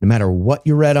 no matter what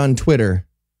you read on Twitter,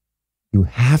 you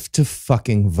have to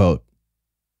fucking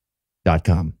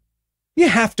vote.com.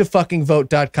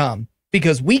 YouHaveToFuckingVote.com.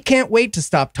 Because we can't wait to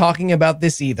stop talking about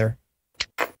this either.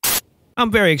 I'm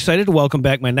very excited to welcome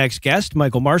back my next guest.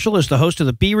 Michael Marshall is the host of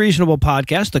the Be Reasonable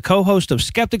podcast, the co-host of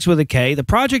Skeptics with a K, the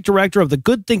project director of the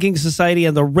Good Thinking Society,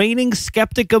 and the reigning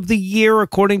Skeptic of the Year,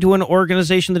 according to an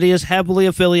organization that he is heavily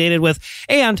affiliated with.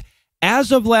 And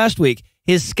as of last week,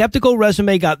 his skeptical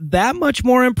resume got that much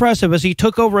more impressive as he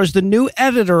took over as the new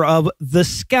editor of The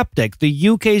Skeptic, the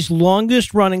UK's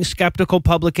longest-running skeptical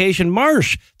publication.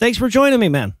 Marsh, thanks for joining me,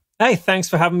 man. Hey, thanks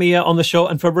for having me on the show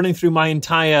and for running through my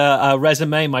entire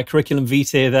resume, my curriculum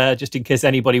vitae there, just in case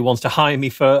anybody wants to hire me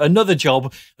for another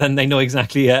job, then they know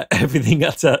exactly everything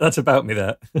that's about me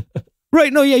there.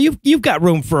 Right. No, yeah, you've got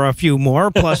room for a few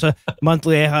more, plus a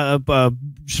monthly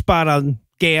spot on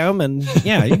GAM. And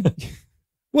yeah,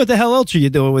 what the hell else are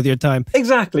you doing with your time?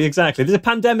 Exactly. There's a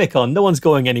pandemic on. No one's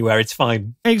going anywhere. It's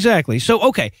fine. Exactly. So,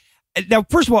 okay. Now,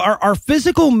 first of all, are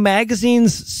physical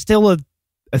magazines still a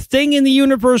thing in the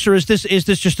universe, or is this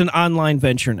just an online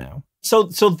venture now? So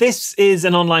this is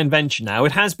an online venture now.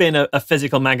 It has been a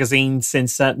physical magazine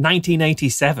since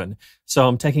 1987. So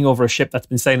I'm taking over a ship that's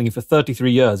been sailing for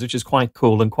 33 years, which is quite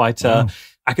cool and quite. Wow.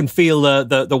 I can feel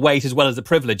the weight as well as the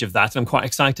privilege of that, and I'm quite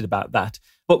excited about that.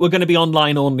 But we're going to be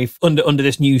online only under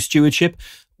this new stewardship.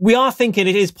 We are thinking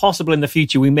it is possible in the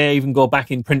future. We may even go back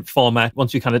in print format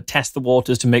once we kind of test the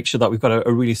waters to make sure that we've got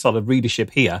a really solid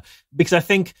readership here, because I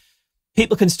think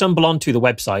people can stumble onto the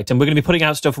website, and we're going to be putting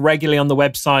out stuff regularly on the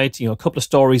website, a couple of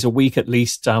stories a week at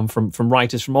least, from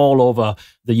writers from all over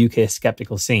the UK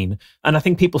skeptical scene. And I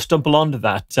think people stumble onto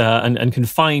that and can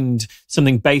find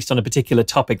something based on a particular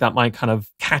topic that might kind of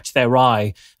catch their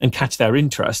eye and catch their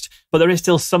interest. But there is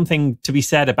still something to be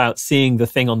said about seeing the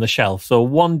thing on the shelf. So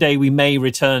one day we may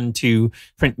return to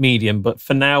print medium, but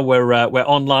for now we're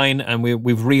online, and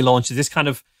we've relaunched this kind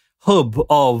of hub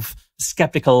of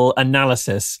skeptical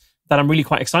analysis that I'm really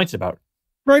quite excited about.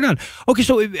 Right on. Okay,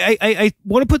 so I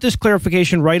want to put this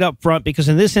clarification right up front, because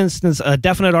in this instance, a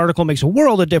definite article makes a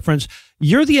world of difference.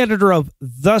 You're the editor of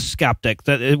The Skeptic,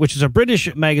 which is a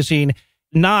British magazine,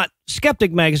 not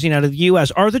Skeptic magazine out of the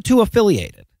US. Are the two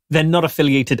affiliated? They're not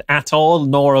affiliated at all,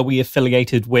 nor are we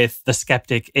affiliated with The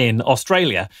Skeptic in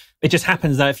Australia. It just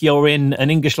happens that if you're in an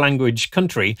English language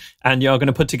country and you're going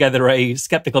to put together a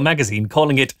skeptical magazine,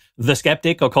 calling it The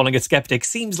Skeptic or calling it Skeptic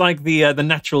seems like the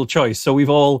natural choice. So we've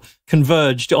all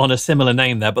converged on a similar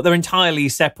name there, but they're entirely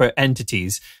separate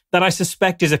entities. That I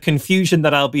suspect is a confusion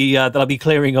that I'll be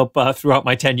clearing up throughout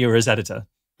my tenure as editor.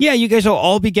 Yeah, you guys will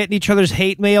all be getting each other's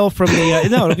hate mail from the...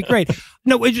 no, it'll be great.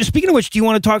 No, speaking of which, do you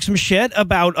want to talk some shit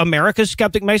about America's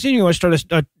Skeptic magazine? You want to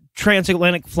start a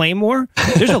transatlantic flame war?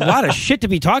 There's a lot of shit to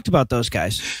be talked about those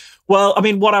guys. Well, I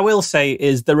mean, what I will say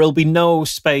is there will be no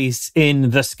space in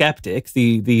The Skeptic,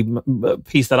 the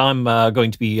piece that I'm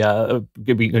going to be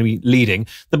leading.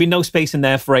 There'll be no space in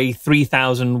there for a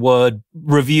 3,000-word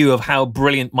review of how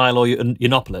brilliant Milo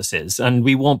Yiannopoulos is, and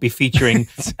we won't be featuring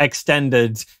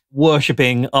extended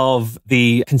worshipping of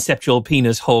the conceptual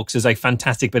penis hoax as a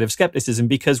fantastic bit of skepticism,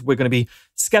 because we're going to be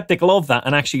skeptical of that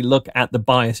and actually look at the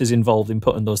biases involved in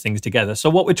putting those things together. So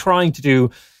what we're trying to do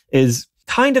is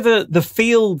kind of the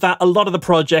feel that a lot of the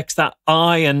projects that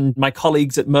I and my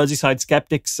colleagues at Merseyside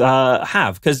Skeptics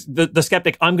have. Because the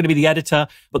Skeptic, I'm going to be the editor,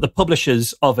 but the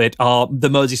publishers of it are the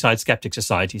Merseyside Skeptic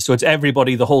Society. So it's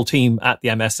everybody, the whole team at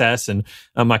the MSS, and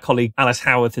my colleague Alice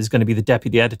Howarth is going to be the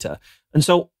deputy editor. And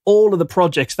so all of the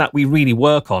projects that we really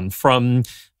work on, from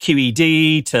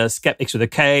QED to Skeptics with a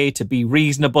K, to Be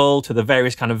Reasonable, to the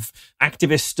various kind of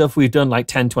activist stuff we've done like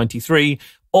 1023,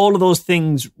 all of those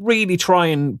things really try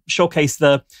and showcase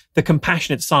the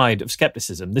compassionate side of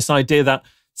skepticism. This idea that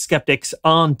skeptics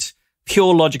aren't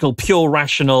pure logical, pure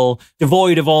rational,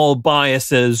 devoid of all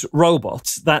biases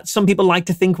robots that some people like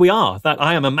to think we are. That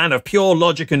I am a man of pure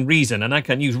logic and reason, and I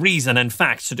can use reason and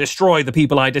facts to destroy the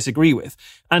people I disagree with.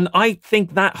 And I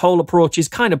think that whole approach is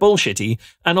kind of bullshitty,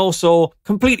 and also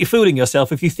completely fooling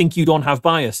yourself if you think you don't have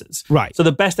biases. Right. So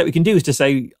the best that we can do is to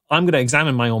say, I'm going to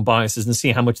examine my own biases and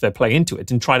see how much they play into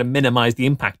it and try to minimize the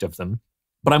impact of them.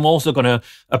 But I'm also going to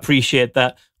appreciate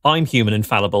that I'm human and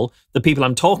fallible. The people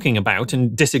I'm talking about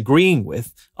and disagreeing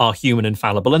with are human and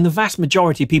fallible. And the vast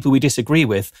majority of people we disagree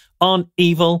with aren't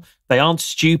evil. They aren't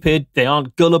stupid. They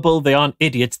aren't gullible. They aren't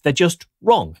idiots. They're just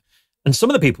wrong. And some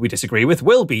of the people we disagree with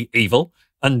will be evil.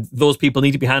 And those people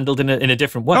need to be handled in a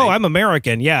different way. Oh, I'm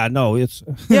American. Yeah, no, it's...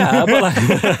 yeah,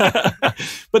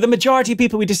 but the majority of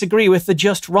people we disagree with are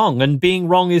just wrong, and being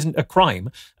wrong isn't a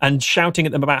crime, and shouting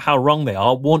at them about how wrong they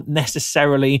are won't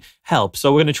necessarily help.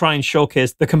 So we're going to try and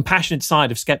showcase the compassionate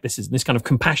side of skepticism, this kind of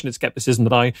compassionate skepticism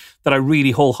that I really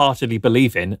wholeheartedly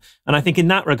believe in. And I think in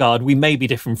that regard, we may be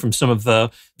different from some of the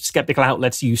skeptical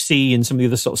outlets you see and some of the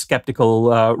other sort of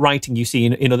skeptical writing you see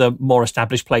in other more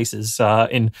established places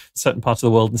in certain parts of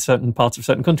the world and certain parts of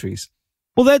certain countries.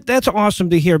 Well, that's awesome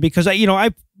to hear, because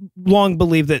I've long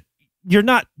believed that you're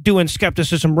not doing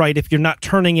skepticism right if you're not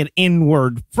turning it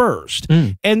inward first.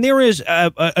 And there is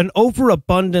an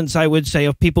overabundance, I would say,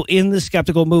 of people in the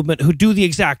skeptical movement who do the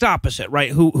exact opposite,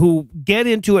 right? Who get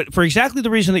into it for exactly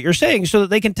the reason that you're saying, so that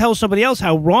they can tell somebody else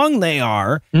how wrong they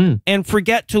are, and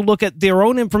forget to look at their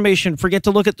own information, forget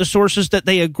to look at the sources that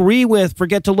they agree with,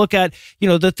 forget to look at,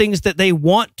 the things that they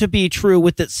want to be true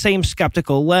with that same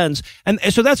skeptical lens. And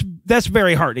so that's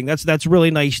very heartening. That's really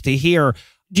nice to hear.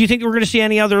 Do you think we're going to see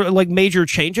any other major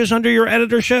changes under your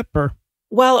editorship, or?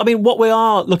 Well, I mean, what we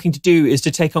are looking to do is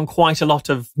to take on quite a lot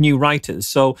of new writers.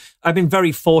 So I've been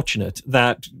very fortunate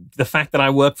that the fact that I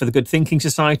work for the Good Thinking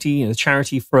Society and a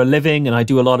charity for a living, and I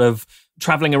do a lot of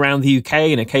traveling around the UK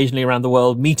and occasionally around the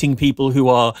world, meeting people who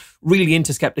are really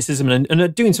into skepticism and are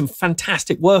doing some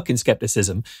fantastic work in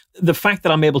skepticism. The fact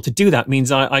that I'm able to do that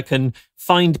means I can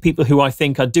find people who I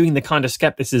think are doing the kind of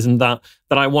skepticism that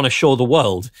I want to show the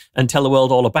world and tell the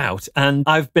world all about. And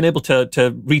I've been able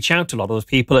to reach out to a lot of those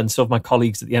people, and some of my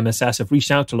colleagues at the MSS have reached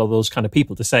out to a lot of those kind of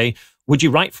people to say, would you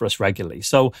write for us regularly?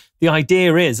 So the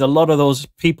idea is a lot of those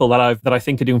people that I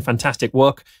think are doing fantastic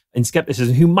work in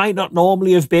skepticism, who might not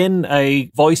normally have been a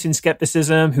voice in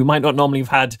skepticism, who might not normally have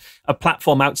had a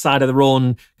platform outside inside of their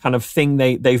own kind of thing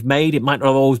they've made. It might not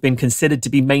have always been considered to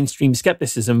be mainstream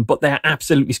skepticism, but they're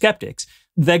absolutely skeptics.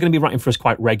 They're going to be writing for us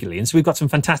quite regularly. And so we've got some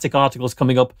fantastic articles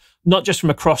coming up, not just from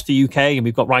across the UK. And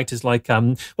we've got writers like,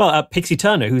 Pixie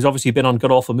Turner, who's obviously been on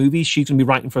God Awful Movies. She's going to be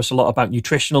writing for us a lot about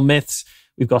nutritional myths.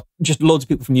 We've got just loads of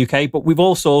people from the UK, but we've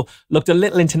also looked a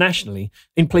little internationally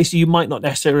in places you might not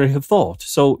necessarily have thought.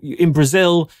 So in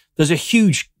Brazil, there's a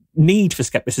huge need for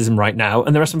skepticism right now,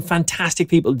 and there are some fantastic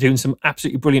people doing some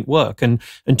absolutely brilliant work. And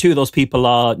two of those people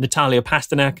are Natalia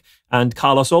Pasternak and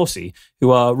Carlos Orsi,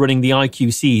 who are running the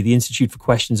IQC, the Institute for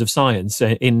Questions of Science,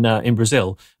 in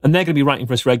Brazil. And they're going to be writing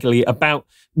for us regularly about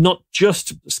not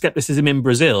just skepticism in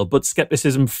Brazil, but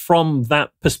skepticism from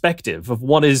that perspective of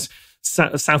what is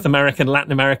South American,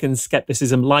 Latin American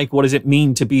skepticism like. What does it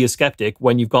mean to be a skeptic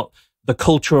when you've got the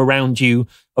culture around you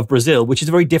of Brazil, which is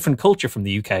a very different culture from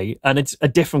the UK, and it's a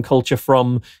different culture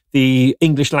from the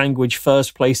English language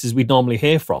first places we'd normally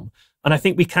hear from. And I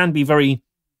think we can be very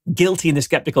guilty in the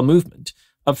skeptical movement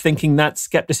of thinking that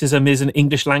skepticism is an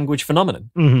English language phenomenon.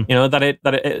 You know, that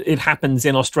it happens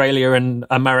in Australia and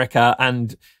America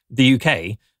and the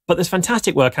UK. But there's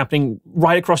fantastic work happening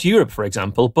right across Europe, for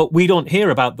example, but we don't hear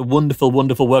about the wonderful,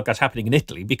 wonderful work that's happening in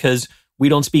Italy because we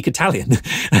don't speak Italian.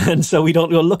 And so we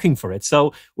don't go looking for it.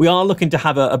 So we are looking to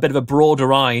have a bit of a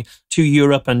broader eye to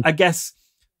Europe. And I guess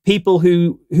people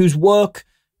whose work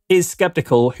is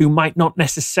skeptical, who might not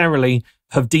necessarily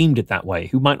have deemed it that way,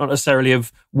 who might not necessarily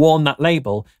have worn that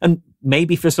label. And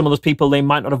maybe for some of those people, they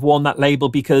might not have worn that label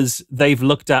because they've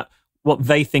looked at what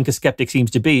they think a skeptic seems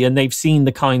to be, and they've seen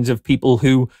the kinds of people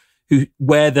who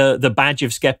wear the badge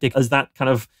of skeptic as that kind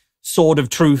of sword of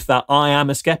truth that I am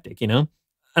a skeptic, you know?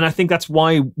 And I think that's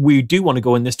why we do want to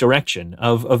go in this direction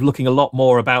of looking a lot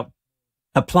more about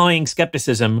applying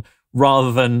skepticism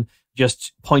rather than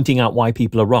just pointing out why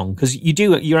people are wrong. Because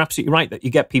you're absolutely right that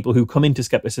you get people who come into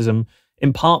skepticism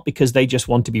in part because they just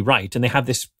want to be right. And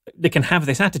they can have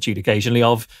this attitude occasionally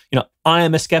of, you know, I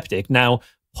am a skeptic. Now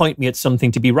point me at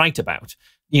something to be right about.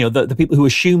 You know, the people who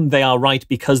assume they are right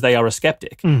because they are a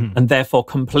skeptic and therefore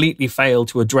completely fail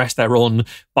to address their own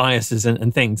biases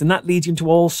and things. And that leads into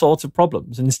all sorts of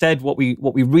problems. And instead, what we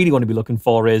really want to be looking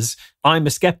for is, I'm a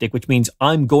skeptic, which means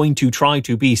I'm going to try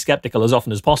to be skeptical as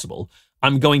often as possible.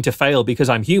 I'm going to fail because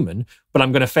I'm human, but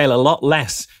I'm going to fail a lot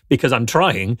less because I'm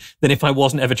trying than if I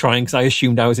wasn't ever trying because I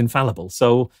assumed I was infallible.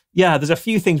 So yeah, there's a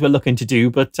few things we're looking to do,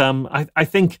 but I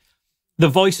think the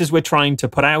voices we're trying to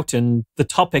put out and the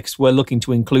topics we're looking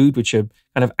to include, which are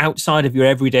kind of outside of your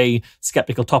everyday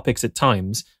skeptical topics at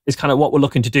times, is kind of what we're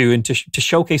looking to do, and to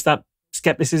showcase that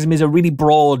skepticism is a really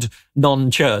broad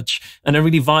non-church and a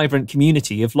really vibrant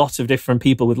community of lots of different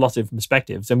people with lots of different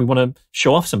perspectives. And we want to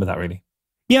show off some of that, really.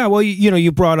 Yeah, well,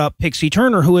 you brought up Pixie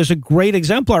Turner, who is a great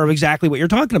exemplar of exactly what you're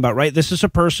talking about, right? This is a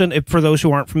person, for those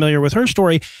who aren't familiar with her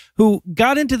story, who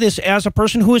got into this as a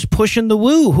person who was pushing the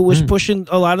woo, who was pushing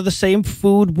a lot of the same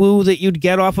food woo that you'd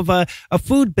get off of a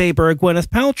food babe or a Gwyneth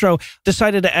Paltrow,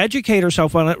 decided to educate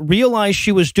herself on it, realized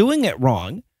she was doing it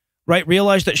wrong, right?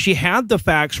 Realized that she had the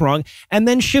facts wrong, and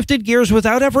then shifted gears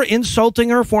without ever insulting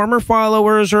her former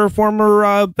followers or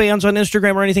former fans on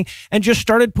Instagram or anything, and just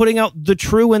started putting out the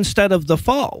true instead of the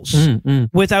false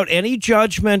without any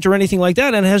judgment or anything like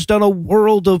that, and has done a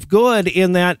world of good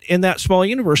in that small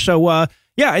universe. So,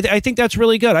 yeah, I think that's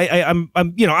really good. I'm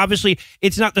obviously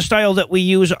it's not the style that we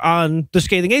use on the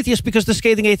Scathing Atheist, because the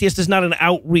Scathing Atheist is not an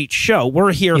outreach show.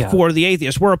 We're here for the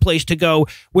atheists. We're a place to go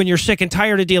when you're sick and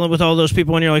tired of dealing with all those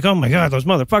people and you're like, oh my God, those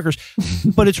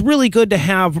motherfuckers. But it's really good to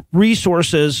have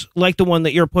resources like the one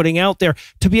that you're putting out there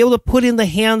to be able to put in the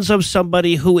hands of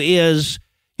somebody who is,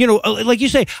 like you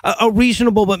say, a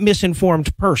reasonable but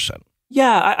misinformed person.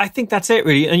 Yeah, I think that's it,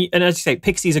 really. And as you say,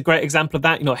 Pixie's a great example of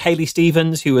that. You know, Hayley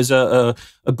Stevens, who was a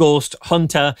ghost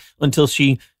hunter until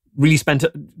she really spent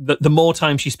the more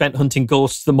time she spent hunting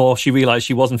ghosts, the more she realized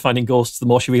she wasn't finding ghosts, the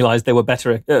more she realized there were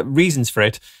better reasons for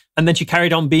it. And then she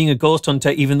carried on being a ghost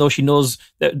hunter, even though she knows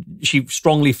that she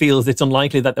strongly feels it's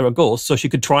unlikely that there are ghosts, so she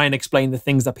could try and explain the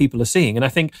things that people are seeing. And I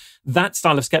think that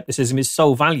style of skepticism is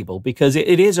so valuable because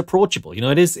it is approachable. You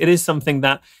know, it is something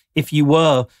that if you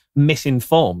were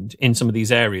misinformed in some of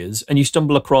these areas and you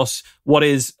stumble across what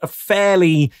is a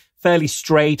fairly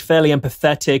straight, fairly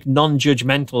empathetic,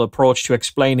 non-judgmental approach to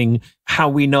explaining how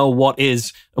we know what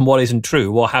is and what isn't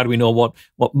true, or how do we know what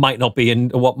might not be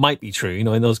and what might be true, you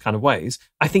know, in those kind of ways,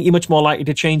 I think you're much more likely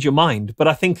to change your mind. But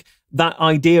I think that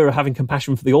idea of having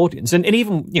compassion for the audience, and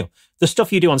even, you know, the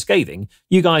stuff you do on Scathing,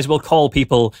 you guys will call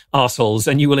people arseholes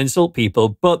and you will insult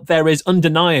people, but there is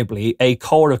undeniably a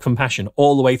core of compassion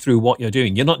all the way through what you're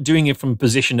doing. You're not doing it from a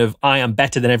position of, I am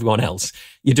better than everyone else.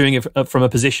 You're doing it from a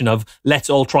position of, let's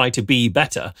all try to be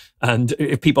better. And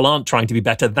if people aren't trying to be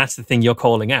better, that's the thing you're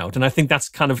calling out. And I think that's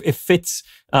kind of, it fits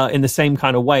in the same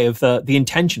kind of way of the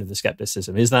intention of the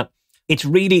skepticism, is that it's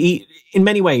really, in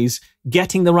many ways,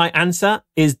 getting the right answer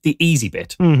is the easy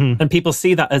bit. And people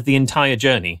see that as the entire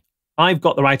journey. I've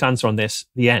got the right answer on this,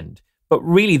 the end. But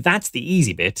really, that's the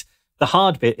easy bit. The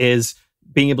hard bit is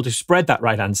being able to spread that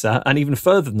right answer. And even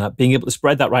further than that, being able to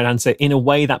spread that right answer in a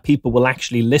way that people will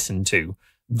actually listen to.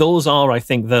 Those are, I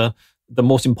think, the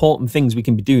most important things we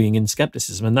can be doing in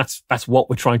skepticism. And that's what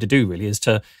we're trying to do, really, is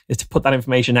to put that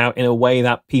information out in a way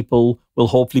that people will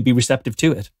hopefully be receptive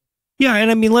to it. Yeah,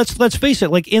 and I mean, let's face it,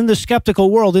 like in the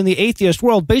skeptical world, in the atheist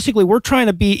world, basically we're trying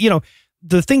to be, you know,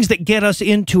 the things that get us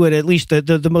into it, at least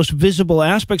the most visible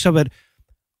aspects of it,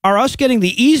 are us getting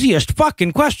the easiest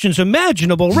fucking questions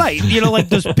imaginable, right? You know, like,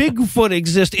 does Bigfoot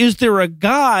exist? Is there a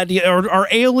God? Or are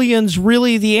aliens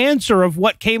really the answer of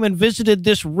what came and visited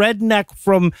this redneck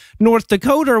from North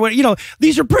Dakota? Or what? You know,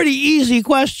 these are pretty easy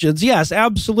questions. Yes,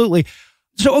 absolutely.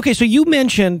 So, okay, so you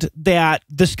mentioned that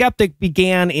The Skeptic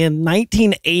began in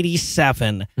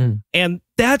 1987, and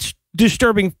that's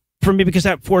disturbing for me because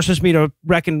that forces me to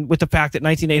reckon with the fact that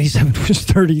 1987 was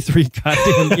 33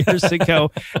 goddamn years ago,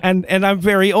 and I'm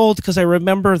very old because I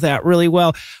remember that really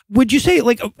well. Would you say,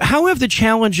 like, how have the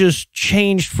challenges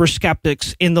changed for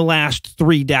skeptics in the last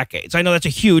 3 decades? I know that's a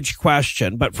huge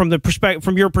question, but from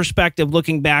your perspective,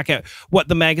 looking back at what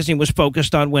the magazine was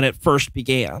focused on when it first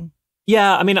began.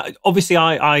 Yeah, I mean, obviously,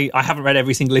 I haven't read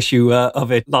every single issue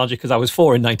of it, largely because I was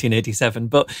 4 in 1987.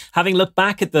 But having looked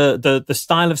back at the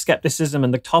style of skepticism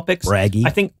and the topics, Braggy. I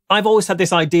think I've always had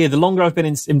this idea, the longer I've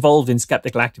been involved in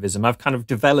skeptical activism, I've kind of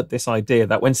developed this idea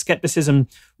that when skepticism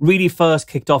really first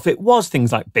kicked off, it was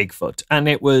things like Bigfoot, and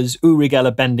it was Uri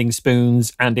Geller bending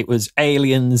spoons, and it was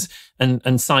aliens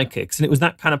and psychics, and it was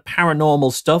that kind of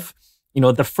paranormal stuff. You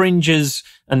know, the fringes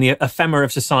and the ephemera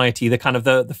of society, the kind of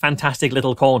the fantastic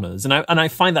little corners. And I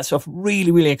find that stuff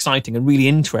really, really exciting and really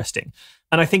interesting.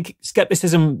 And I think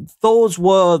skepticism, those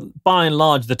were by and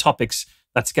large the topics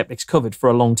that skeptics covered for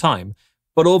a long time.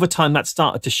 But over time that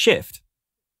started to shift.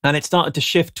 And it started to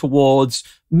shift towards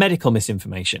medical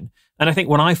misinformation. And I think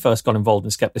when I first got involved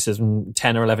in skepticism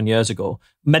 10 or 11 years ago,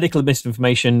 medical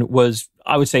misinformation was,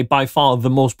 I would say, by far the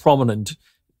most prominent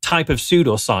type of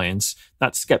pseudoscience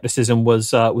that skepticism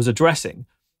was addressing.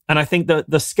 And I think that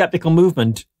the skeptical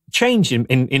movement changed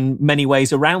in many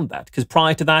ways around that, because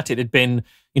prior to that, it had been,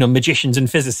 you know, magicians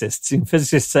and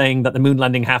physicists saying that the moon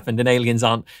landing happened and aliens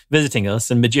aren't visiting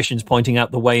us, and magicians pointing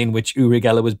out the way in which Uri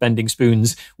Geller was bending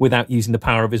spoons without using the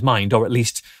power of his mind, or at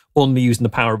least only using the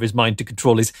power of his mind to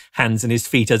control his hands and his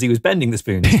feet as he was bending the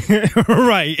spoons.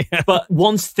 Right. But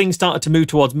once things started to move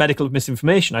towards medical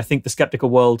misinformation, I think the skeptical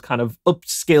world kind of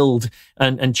upskilled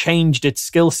and changed its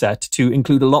skill set to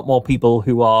include a lot more people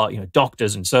who are, you know,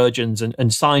 doctors and surgeons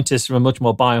and scientists from a much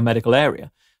more biomedical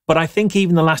area. But I think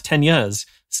even the last 10 years,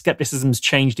 skepticism's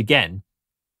changed again.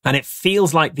 And it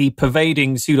feels like the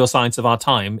pervading pseudoscience of our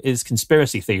time is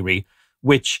conspiracy theory,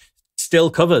 which still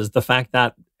covers the fact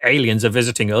that aliens are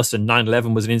visiting us and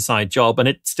 9/11 was an inside job. And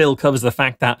it still covers the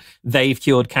fact that they've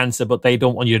cured cancer, but they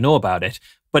don't want you to know about it.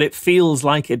 But it feels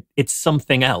like it's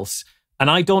something else. And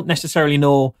I don't necessarily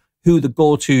know who the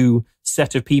go-to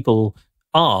set of people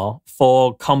are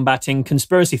for combating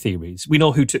conspiracy theories. We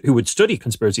know who would study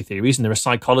conspiracy theories, and there are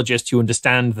psychologists who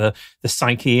understand the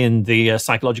psyche and the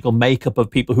psychological makeup of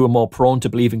people who are more prone to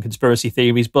believe in conspiracy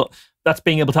theories, but that's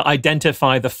being able to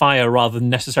identify the fire rather than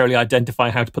necessarily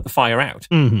identify how to put the fire out.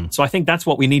 So I think that's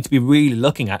what we need to be really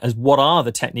looking at, as what are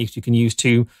the techniques you can use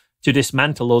to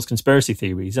dismantle those conspiracy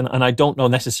theories. And I don't know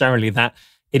necessarily that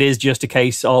it is just a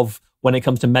case of, when it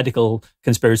comes to medical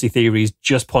conspiracy theories,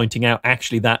 just pointing out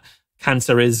actually that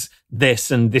cancer is this,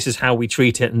 and this is how we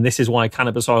treat it, and this is why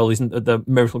cannabis oil isn't the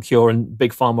miracle cure and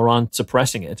big pharma aren't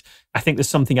suppressing it. I think there's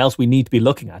something else we need to be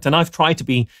looking at. And I've tried to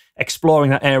be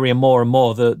exploring that area more and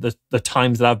more, the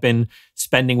times that I've been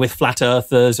spending with flat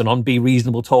earthers and on Be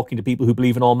Reasonable, talking to people who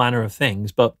believe in all manner of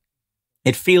things. But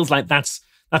it feels like that's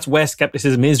where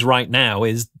skepticism is right now,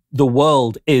 is the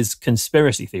world is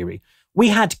conspiracy theory. We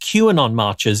had QAnon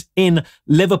marches in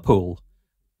Liverpool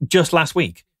just last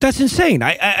week. That's insane.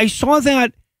 I saw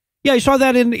that Yeah, I saw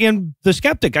that in The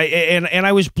Skeptic, and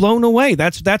I was blown away.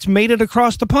 That's made it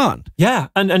across the pond. Yeah,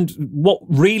 and what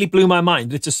really blew my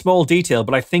mind, it's a small detail,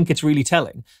 but I think it's really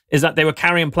telling, is that they were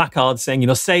carrying placards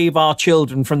saying, save our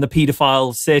children from the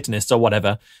paedophile Satanists or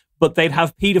whatever, but they'd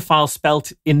have paedophile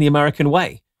spelt in the American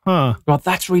way. Huh. Well,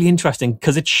 that's really interesting,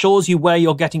 because it shows you where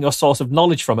you're getting your source of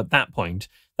knowledge from at that point,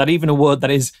 that even a word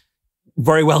that is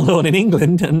very well known in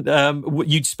England, and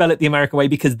you'd spell it the American way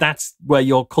because that's where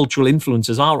your cultural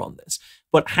influences are on this.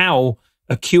 But how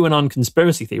a QAnon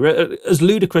conspiracy theory, as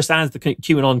ludicrous as the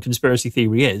QAnon conspiracy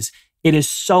theory is, it is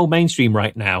so mainstream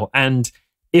right now. And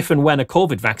if and when a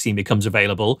COVID vaccine becomes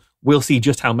available, we'll see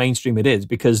just how mainstream it is,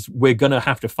 because we're going to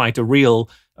have to fight a real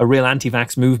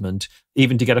anti-vax movement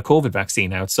even to get a COVID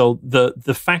vaccine out. So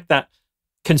the fact that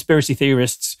conspiracy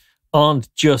theorists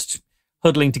aren't just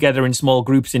huddling together in small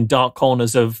groups in dark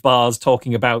corners of bars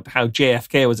talking about how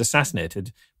JFK was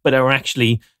assassinated, but are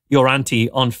actually your auntie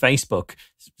on Facebook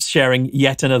sharing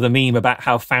yet another meme about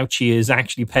how Fauci is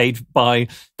actually paid by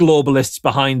globalists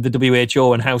behind the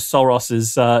WHO and how Soros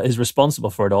is responsible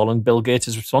for it all and Bill Gates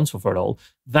is responsible for it all.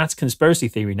 That's conspiracy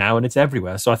theory now, and it's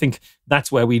everywhere. So I think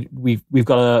that's where we've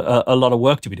got a lot of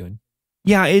work to be doing.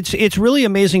 Yeah, it's really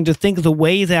amazing to think the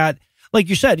way that, like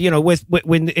you said,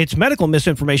 when it's medical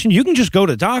misinformation, you can just go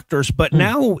to doctors. But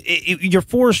now you're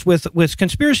forced with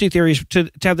conspiracy theories to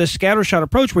have this scattershot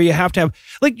approach where you have to have,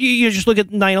 like, you just look at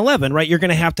 9/11, right? You're going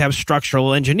to have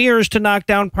structural engineers to knock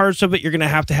down parts of it. You're going to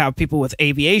have people with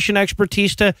aviation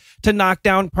expertise to knock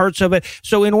down parts of it.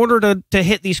 So in order to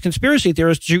hit these conspiracy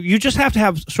theorists, you just have to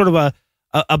have sort of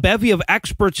a bevy of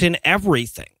experts in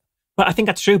everything. But I think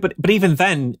that's true. But even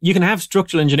then, you can have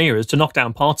structural engineers to knock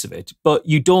down parts of it, but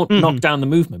you don't knock down the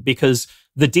movement, because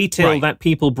the detail that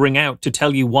people bring out to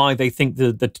tell you why they think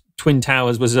the Twin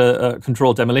Towers was a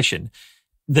controlled demolition,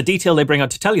 the detail they bring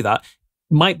out to tell you that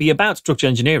might be about structural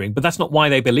engineering, but that's not why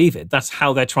they believe it. That's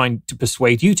how they're trying to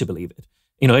persuade you to believe it.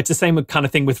 It's the same kind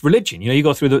of thing with religion. You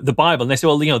go through the Bible and they say,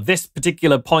 well, this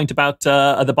particular point about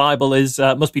the Bible is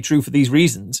must be true for these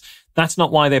reasons. That's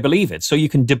not why they believe it. So you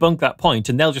can debunk that point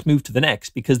and they'll just move to the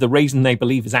next, because the reason they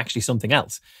believe is actually something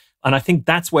else. And I think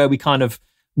that's where we kind of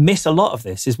miss a lot of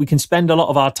this, is we can spend a lot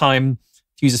of our time,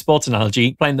 to use a sports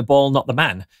analogy, playing the ball, not the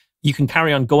man. You can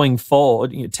carry on going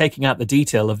forward, taking out the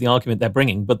detail of the argument they're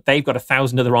bringing, but they've got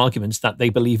 1,000 other arguments that they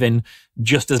believe in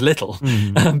just as little,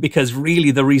 because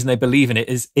really the reason they believe in it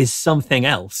is something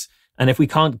else. And if we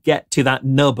can't get to that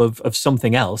nub of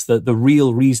something else, the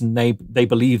real reason they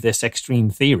believe this extreme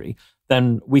theory,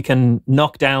 then we can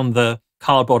knock down the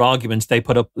cardboard arguments they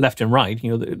put up left and right,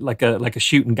 like a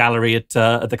shooting gallery at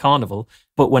the carnival,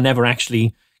 but we're never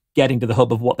actually getting to the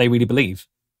hub of what they really believe.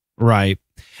 Right.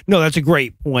 No, that's a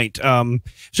great point.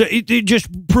 So it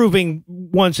just proving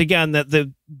once again that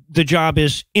the job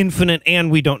is infinite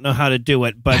and we don't know how to do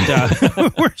it, but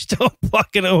we're still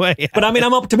plucking away. But I mean,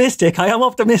 I'm optimistic. I am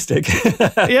optimistic.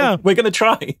 Yeah. We're going to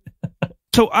try.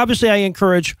 So obviously I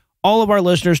encourage all of our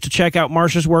listeners to check out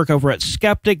Marsh's work over at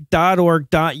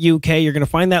skeptic.org.uk. You're going to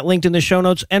find that linked in the show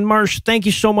notes. And Marsh, thank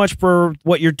you so much for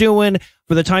what you're doing,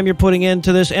 for the time you're putting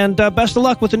into this, and best of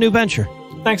luck with the new venture.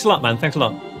 Thanks a lot, man. Thanks a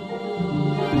lot.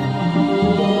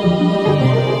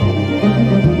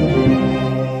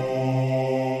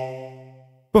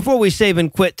 Before we save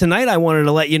and quit tonight, I wanted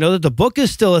to let you know that the book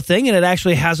is still a thing, and it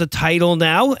actually has a title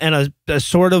now and a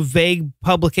sort of vague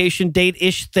publication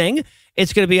date-ish thing.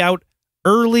 It's going to be out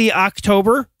early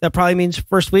October. That probably means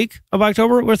first week of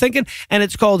October, we're thinking. And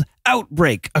it's called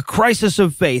Outbreak, A Crisis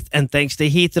of Faith. And thanks to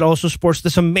Heath, it also sports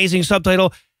this amazing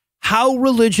subtitle, How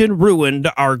Religion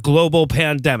Ruined Our Global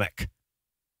Pandemic.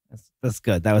 That's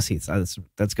good. That was Heath.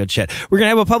 That's good shit. We're going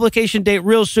to have a publication date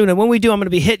real soon. And when we do, I'm going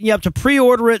to be hitting you up to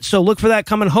pre-order it. So look for that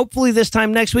coming hopefully this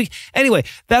time next week. Anyway,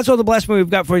 that's all the blasphemy we've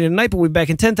got for you tonight. But we'll be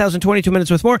back in 10,022 minutes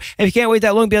with more. And if you can't wait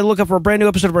that long, be on the lookout for a brand new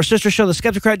episode of our sister show, The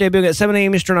Skeptocrat, debuting at 7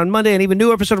 a.m. Eastern on Monday. An even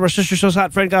newer episode of our sister show's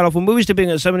Hot Friend God Awful Movies,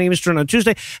 debuting at 7 a.m. Eastern on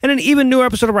Tuesday. And an even newer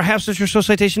episode of our half-sister show,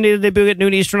 Citation Data, debuting at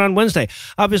noon Eastern on Wednesday.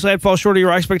 Obviously, I'd fall short of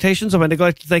your expectations if I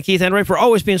neglected to thank Keith Enright for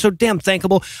always being so damn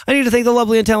thankable. I need to thank the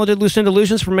lovely and talented Lucinda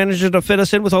Lugeons for managing to fit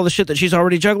us in with all the shit that she's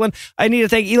already juggling. I need to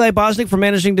thank Eli Bosnick for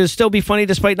managing to still be funny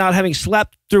despite not having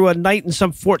slept through a night in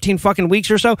some 14 fucking weeks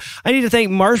or so. I need to thank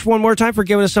Marsh one more time for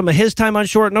giving us some of his time on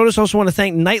short notice. Also want to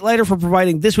thank Nightlighter for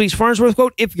providing this week's Farnsworth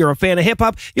quote. If you're a fan of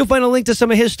hip-hop, you'll find a link to some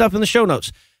of his stuff in the show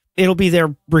notes. It'll be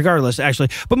there regardless, actually.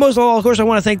 But most of all, of course, I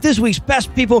want to thank this week's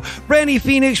best people, Randy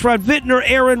Phoenix, Rod Vittner,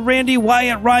 Aaron, Randy,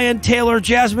 Wyatt, Ryan, Taylor,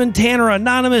 Jasmine, Tanner,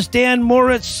 Anonymous, Dan,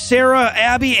 Moritz, Sarah,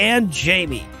 Abby, and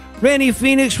Jamie. Randy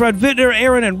Phoenix, Rod Vittner,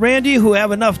 Aaron, and Randy, who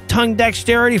have enough tongue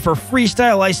dexterity for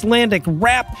freestyle Icelandic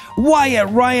rap. Wyatt,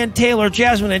 Ryan, Taylor,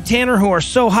 Jasmine, and Tanner, who are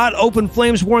so hot open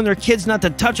flames warn their kids not to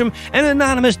touch them. And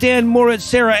Anonymous, Dan, Moritz,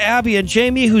 Sarah, Abby, and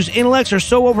Jamie, whose intellects are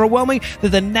so overwhelming that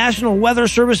the National Weather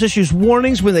Service issues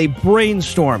warnings when they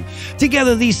brainstorm.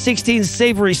 Together, these 16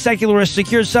 savory secularists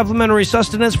secured supplementary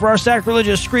sustenance for our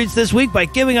sacrilegious screeds this week by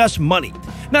giving us money.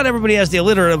 Not everybody has the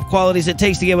alliterative qualities it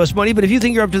takes to give us money, but if you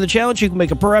think you're up to the challenge, you can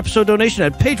make a per-episode donation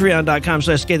at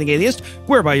patreon.com/Scathing Atheist,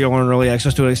 whereby you'll earn early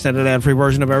access to an extended ad-free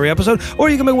version of every episode, or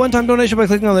you can make a one-time donation by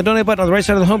clicking on the donate button on the right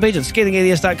side of the homepage at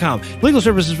scathingatheist.com. Legal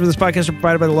services for this podcast are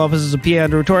provided by the law offices of P.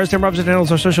 Andrew Torres. Tim Robinson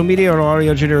handles our social media, and our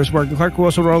audio engineer is Morgan Clark, who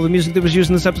also wrote all the music that was used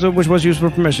in this episode, which was used for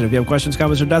permission. If you have questions,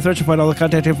 comments, or death threats, you'll find all the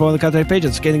contact info on the contact page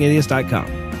at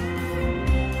scathingatheist.com.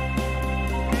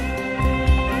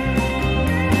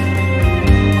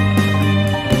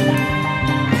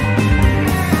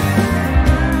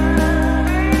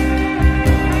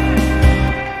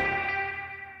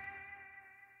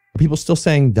 People still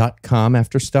saying .com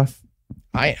after stuff?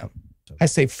 I am. I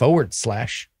say /.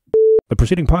 The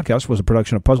preceding podcast was a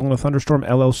production of Puzzle in a Thunderstorm,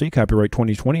 LLC, copyright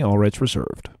 2020, all rights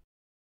reserved.